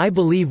 I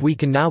believe we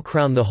can now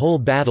crown the whole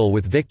battle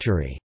with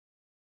victory."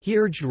 He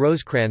urged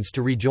Rosecrans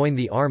to rejoin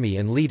the army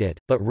and lead it,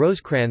 but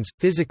Rosecrans,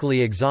 physically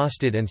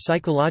exhausted and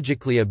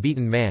psychologically a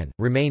beaten man,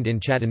 remained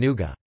in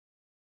Chattanooga.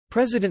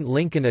 President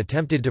Lincoln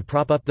attempted to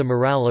prop up the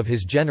morale of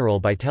his general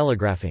by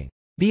telegraphing,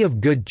 "Be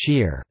of good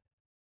cheer.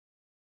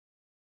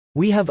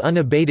 We have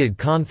unabated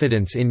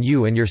confidence in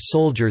you and your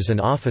soldiers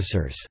and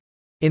officers.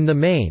 In the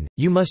main,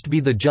 you must be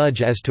the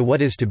judge as to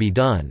what is to be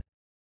done.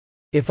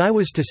 If I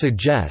was to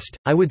suggest,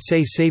 I would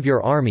say save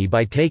your army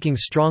by taking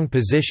strong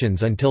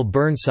positions until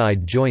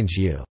Burnside joins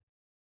you."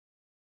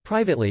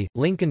 Privately,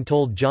 Lincoln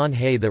told John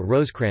Hay that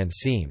Rosecrans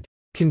seemed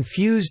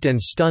confused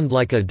and stunned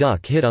like a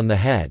duck hit on the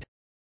head.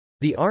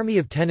 The Army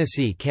of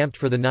Tennessee camped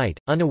for the night,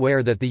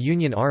 unaware that the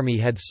Union Army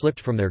had slipped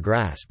from their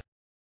grasp.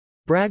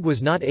 Bragg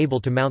was not able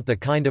to mount the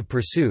kind of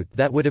pursuit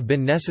that would have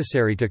been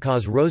necessary to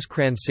cause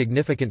Rosecrans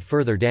significant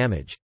further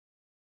damage.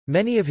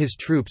 Many of his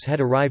troops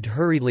had arrived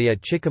hurriedly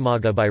at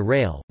Chickamauga by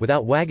rail,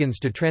 without wagons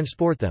to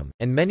transport them,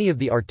 and many of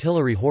the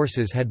artillery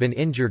horses had been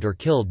injured or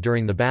killed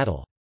during the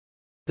battle.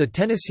 The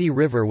Tennessee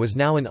River was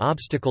now an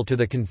obstacle to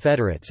the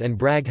Confederates, and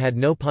Bragg had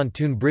no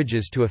pontoon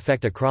bridges to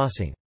effect a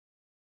crossing.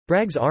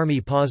 Bragg's army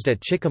paused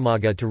at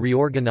Chickamauga to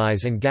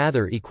reorganize and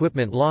gather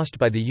equipment lost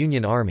by the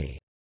Union Army.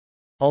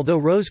 Although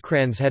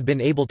Rosecrans had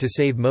been able to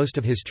save most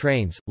of his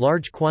trains,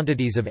 large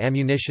quantities of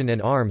ammunition and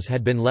arms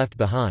had been left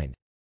behind.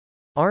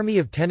 Army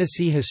of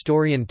Tennessee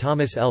historian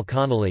Thomas L.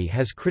 Connolly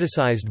has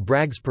criticized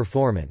Bragg's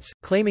performance,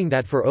 claiming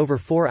that for over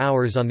 4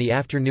 hours on the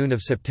afternoon of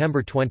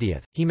September 20,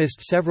 he missed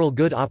several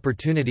good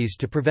opportunities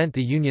to prevent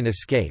the Union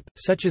escape,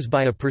 such as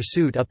by a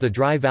pursuit up the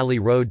Dry Valley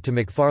Road to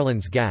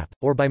McFarland's Gap,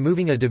 or by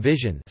moving a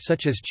division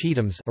such as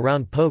Cheatham's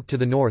around Polk to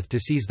the north to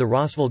seize the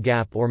Rossville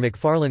Gap or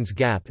McFarland's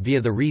Gap via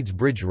the Reeds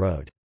Bridge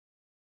Road.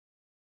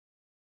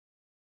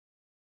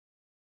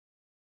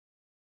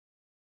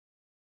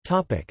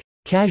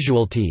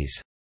 Casualties.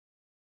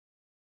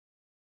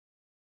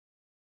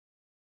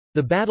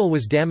 The battle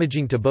was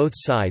damaging to both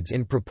sides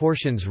in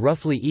proportions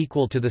roughly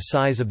equal to the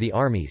size of the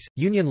armies.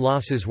 Union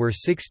losses were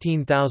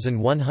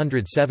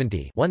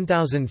 16,170,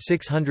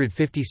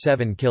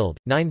 1,657 killed,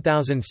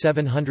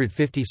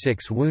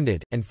 9,756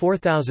 wounded, and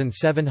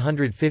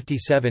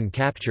 4,757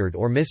 captured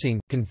or missing.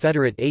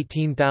 Confederate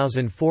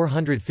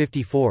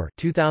 18,454,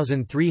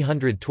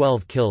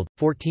 2,312 killed,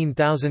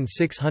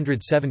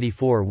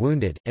 14,674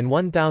 wounded, and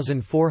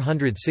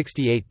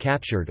 1,468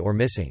 captured or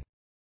missing.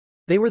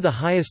 They were the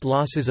highest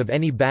losses of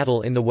any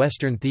battle in the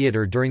Western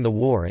Theater during the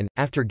war and,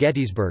 after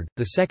Gettysburg,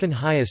 the second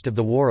highest of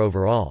the war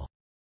overall.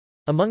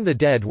 Among the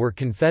dead were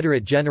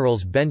Confederate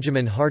generals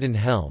Benjamin Hardin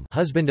Helm,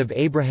 husband of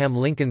Abraham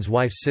Lincoln's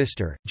wife's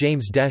sister,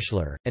 James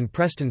Deschler, and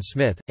Preston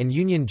Smith, and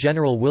Union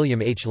General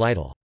William H.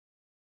 Lytle.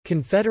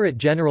 Confederate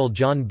General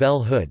John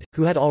Bell Hood,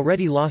 who had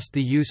already lost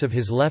the use of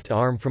his left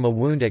arm from a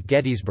wound at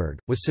Gettysburg,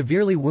 was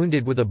severely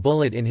wounded with a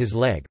bullet in his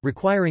leg,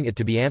 requiring it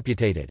to be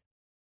amputated.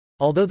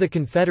 Although the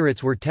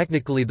Confederates were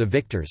technically the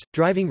victors,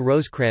 driving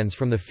Rosecrans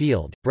from the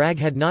field, Bragg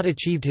had not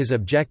achieved his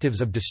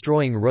objectives of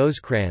destroying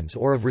Rosecrans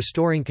or of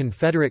restoring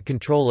Confederate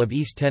control of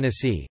East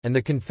Tennessee, and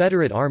the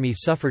Confederate Army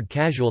suffered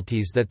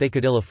casualties that they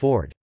could ill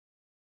afford.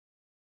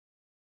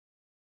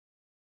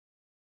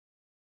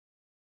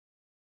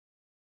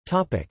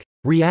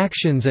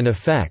 Reactions and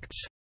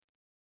effects.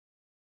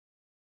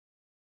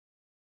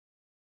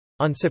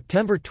 On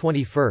September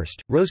 21,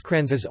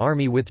 Rosecrans's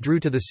army withdrew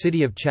to the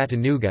city of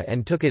Chattanooga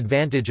and took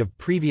advantage of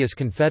previous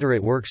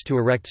Confederate works to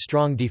erect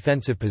strong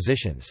defensive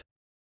positions.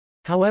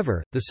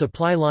 However, the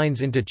supply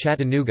lines into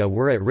Chattanooga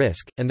were at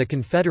risk, and the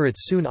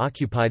Confederates soon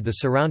occupied the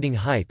surrounding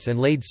heights and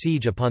laid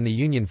siege upon the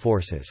Union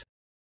forces.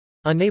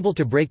 Unable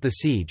to break the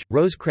siege,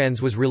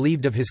 Rosecrans was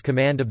relieved of his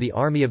command of the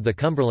Army of the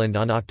Cumberland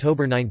on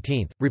October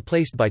 19,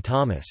 replaced by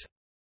Thomas.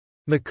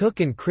 McCook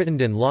and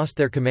Crittenden lost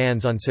their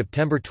commands on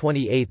September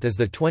 28 as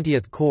the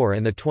 20th Corps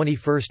and the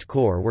 21st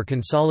Corps were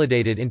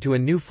consolidated into a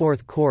new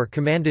 4th Corps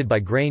commanded by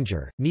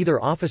Granger.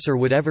 Neither officer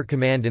would ever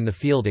command in the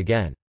field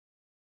again.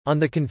 On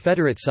the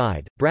Confederate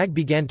side, Bragg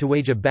began to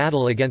wage a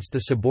battle against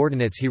the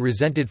subordinates he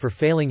resented for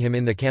failing him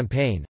in the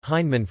campaign,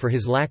 Hindman for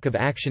his lack of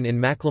action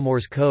in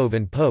McLemore's Cove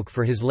and Polk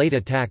for his late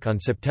attack on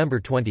September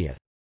 20.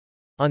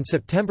 On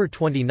September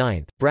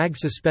 29, Bragg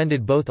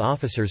suspended both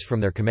officers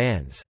from their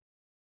commands.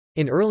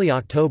 In early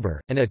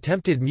October, an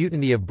attempted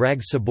mutiny of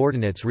Bragg's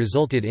subordinates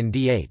resulted in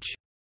D.H.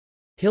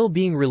 Hill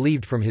being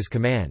relieved from his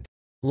command.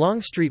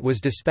 Longstreet was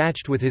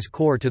dispatched with his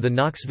corps to the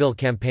Knoxville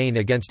campaign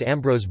against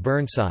Ambrose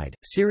Burnside,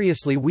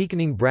 seriously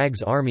weakening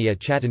Bragg's army at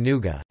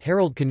Chattanooga.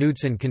 Harold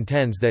Knudsen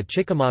contends that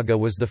Chickamauga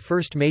was the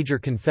first major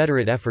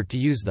Confederate effort to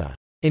use the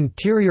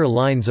interior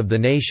lines of the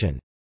nation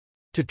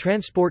to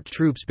transport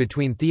troops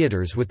between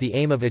theaters with the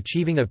aim of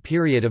achieving a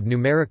period of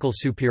numerical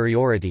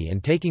superiority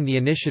and taking the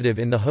initiative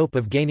in the hope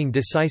of gaining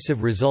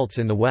decisive results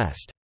in the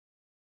West.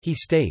 He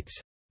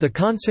states, "The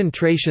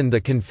concentration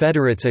the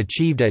Confederates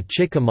achieved at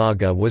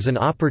Chickamauga was an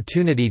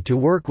opportunity to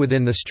work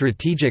within the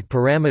strategic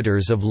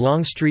parameters of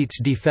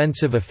Longstreet's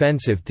defensive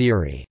offensive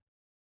theory."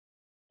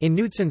 In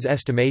Knudsen's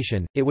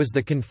estimation, it was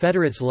the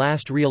Confederates'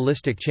 last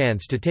realistic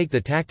chance to take the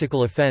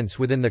tactical offense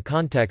within the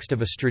context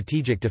of a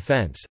strategic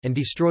defense, and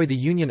destroy the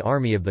Union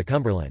Army of the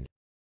Cumberland.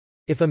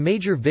 If a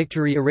major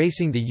victory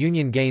erasing the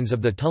Union gains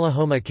of the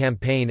Tullahoma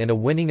Campaign and a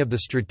winning of the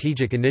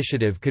strategic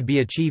initiative could be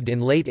achieved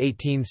in late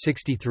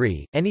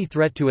 1863, any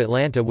threat to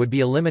Atlanta would be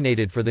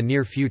eliminated for the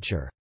near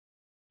future.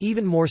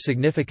 Even more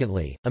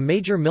significantly, a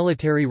major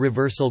military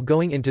reversal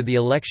going into the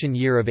election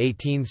year of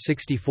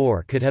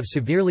 1864 could have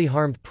severely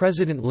harmed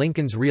President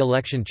Lincoln's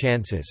re-election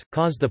chances,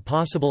 caused the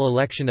possible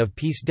election of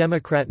Peace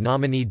Democrat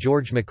nominee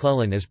George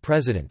McClellan as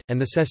president, and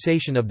the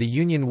cessation of the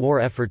Union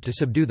war effort to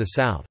subdue the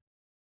South.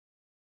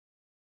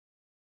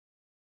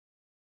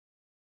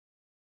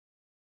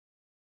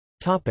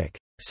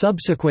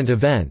 Subsequent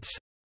events.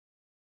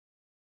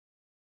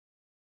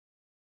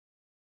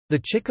 The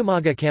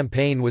Chickamauga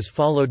Campaign was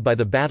followed by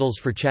the battles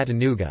for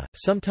Chattanooga,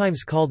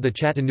 sometimes called the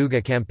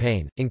Chattanooga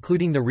Campaign,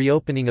 including the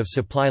reopening of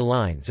supply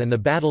lines and the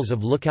battles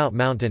of Lookout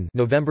Mountain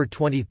November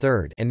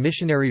 23 and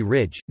Missionary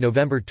Ridge,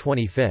 November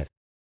 25.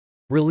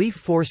 Relief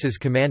forces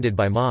commanded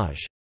by Maj.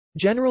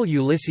 General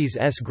Ulysses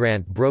S.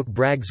 Grant broke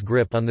Bragg's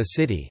grip on the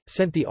city,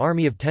 sent the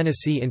Army of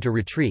Tennessee into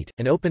retreat,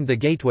 and opened the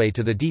gateway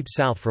to the Deep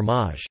South for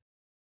Maj.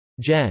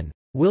 Gen.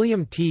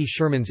 William T.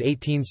 Sherman's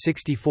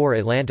 1864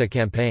 Atlanta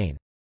Campaign.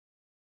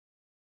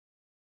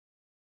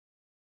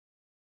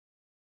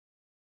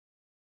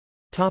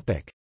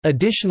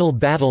 Additional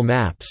battle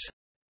maps.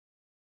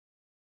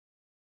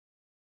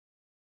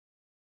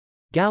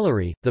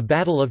 Gallery, the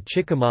Battle of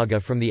Chickamauga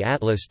from the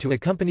Atlas to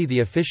accompany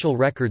the official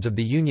records of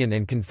the Union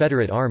and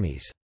Confederate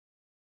armies.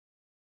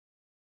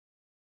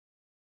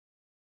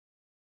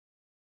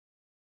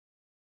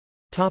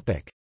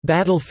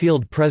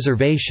 Battlefield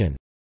preservation.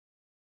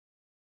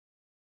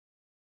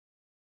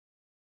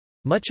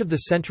 Much of the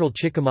central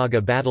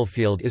Chickamauga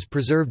battlefield is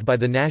preserved by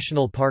the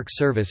National Park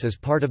Service as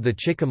part of the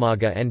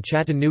Chickamauga and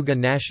Chattanooga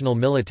National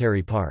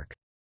Military Park.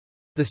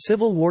 The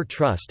Civil War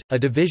Trust, a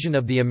division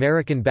of the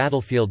American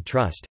Battlefield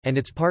Trust, and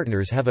its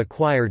partners have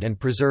acquired and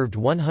preserved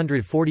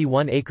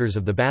 141 acres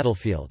of the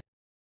battlefield.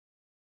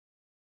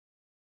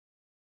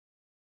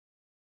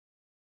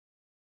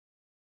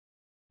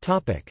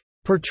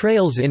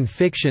 Portrayals in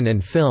fiction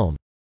and film.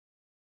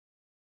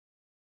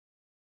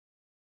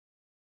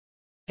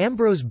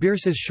 Ambrose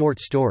Bierce's short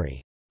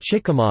story,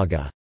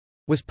 Chickamauga,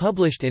 was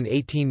published in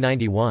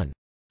 1891.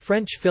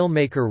 French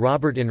filmmaker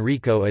Robert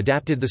Enrico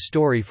adapted the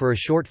story for a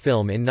short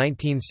film in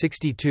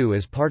 1962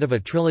 as part of a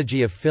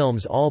trilogy of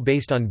films all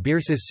based on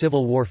Bierce's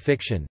Civil War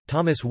fiction.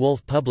 Thomas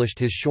Wolfe published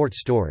his short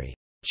story,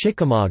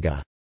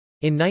 Chickamauga,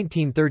 in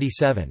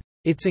 1937.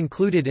 It's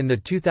included in the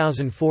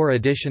 2004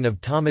 edition of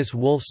Thomas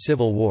Wolfe's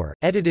Civil War,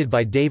 edited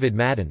by David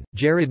Madden.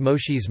 Jared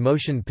Moshe's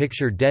motion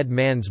picture Dead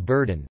Man's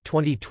Burden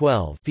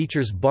 2012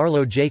 features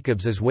Barlow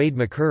Jacobs as Wade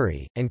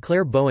McCurry, and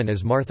Claire Bowen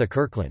as Martha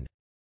Kirkland.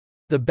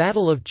 The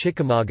Battle of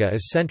Chickamauga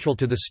is central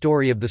to the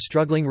story of the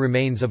struggling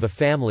remains of a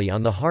family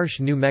on the harsh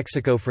New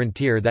Mexico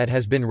frontier that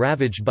has been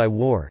ravaged by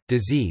war,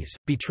 disease,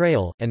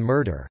 betrayal, and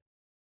murder.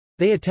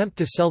 They attempt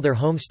to sell their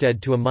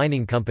homestead to a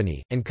mining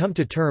company, and come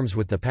to terms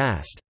with the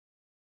past.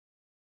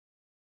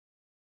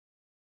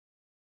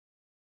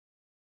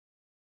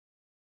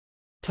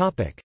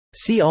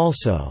 See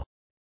also: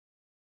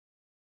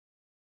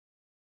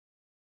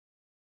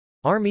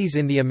 Armies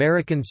in the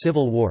American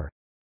Civil War,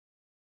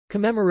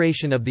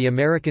 Commemoration of the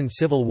American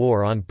Civil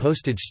War on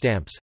postage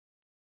stamps,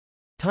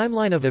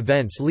 Timeline of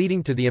events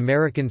leading to the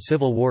American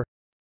Civil War,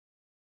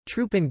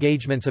 Troop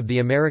engagements of the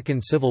American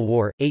Civil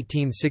War,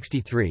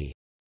 1863,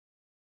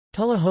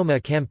 Tullahoma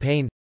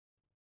Campaign,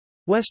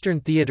 Western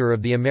Theater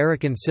of the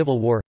American Civil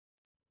War,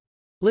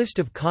 List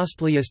of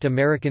costliest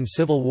American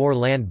Civil War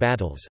land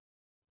battles,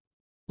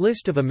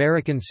 List of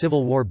American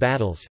Civil War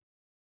battles.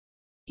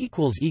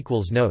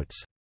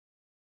 Notes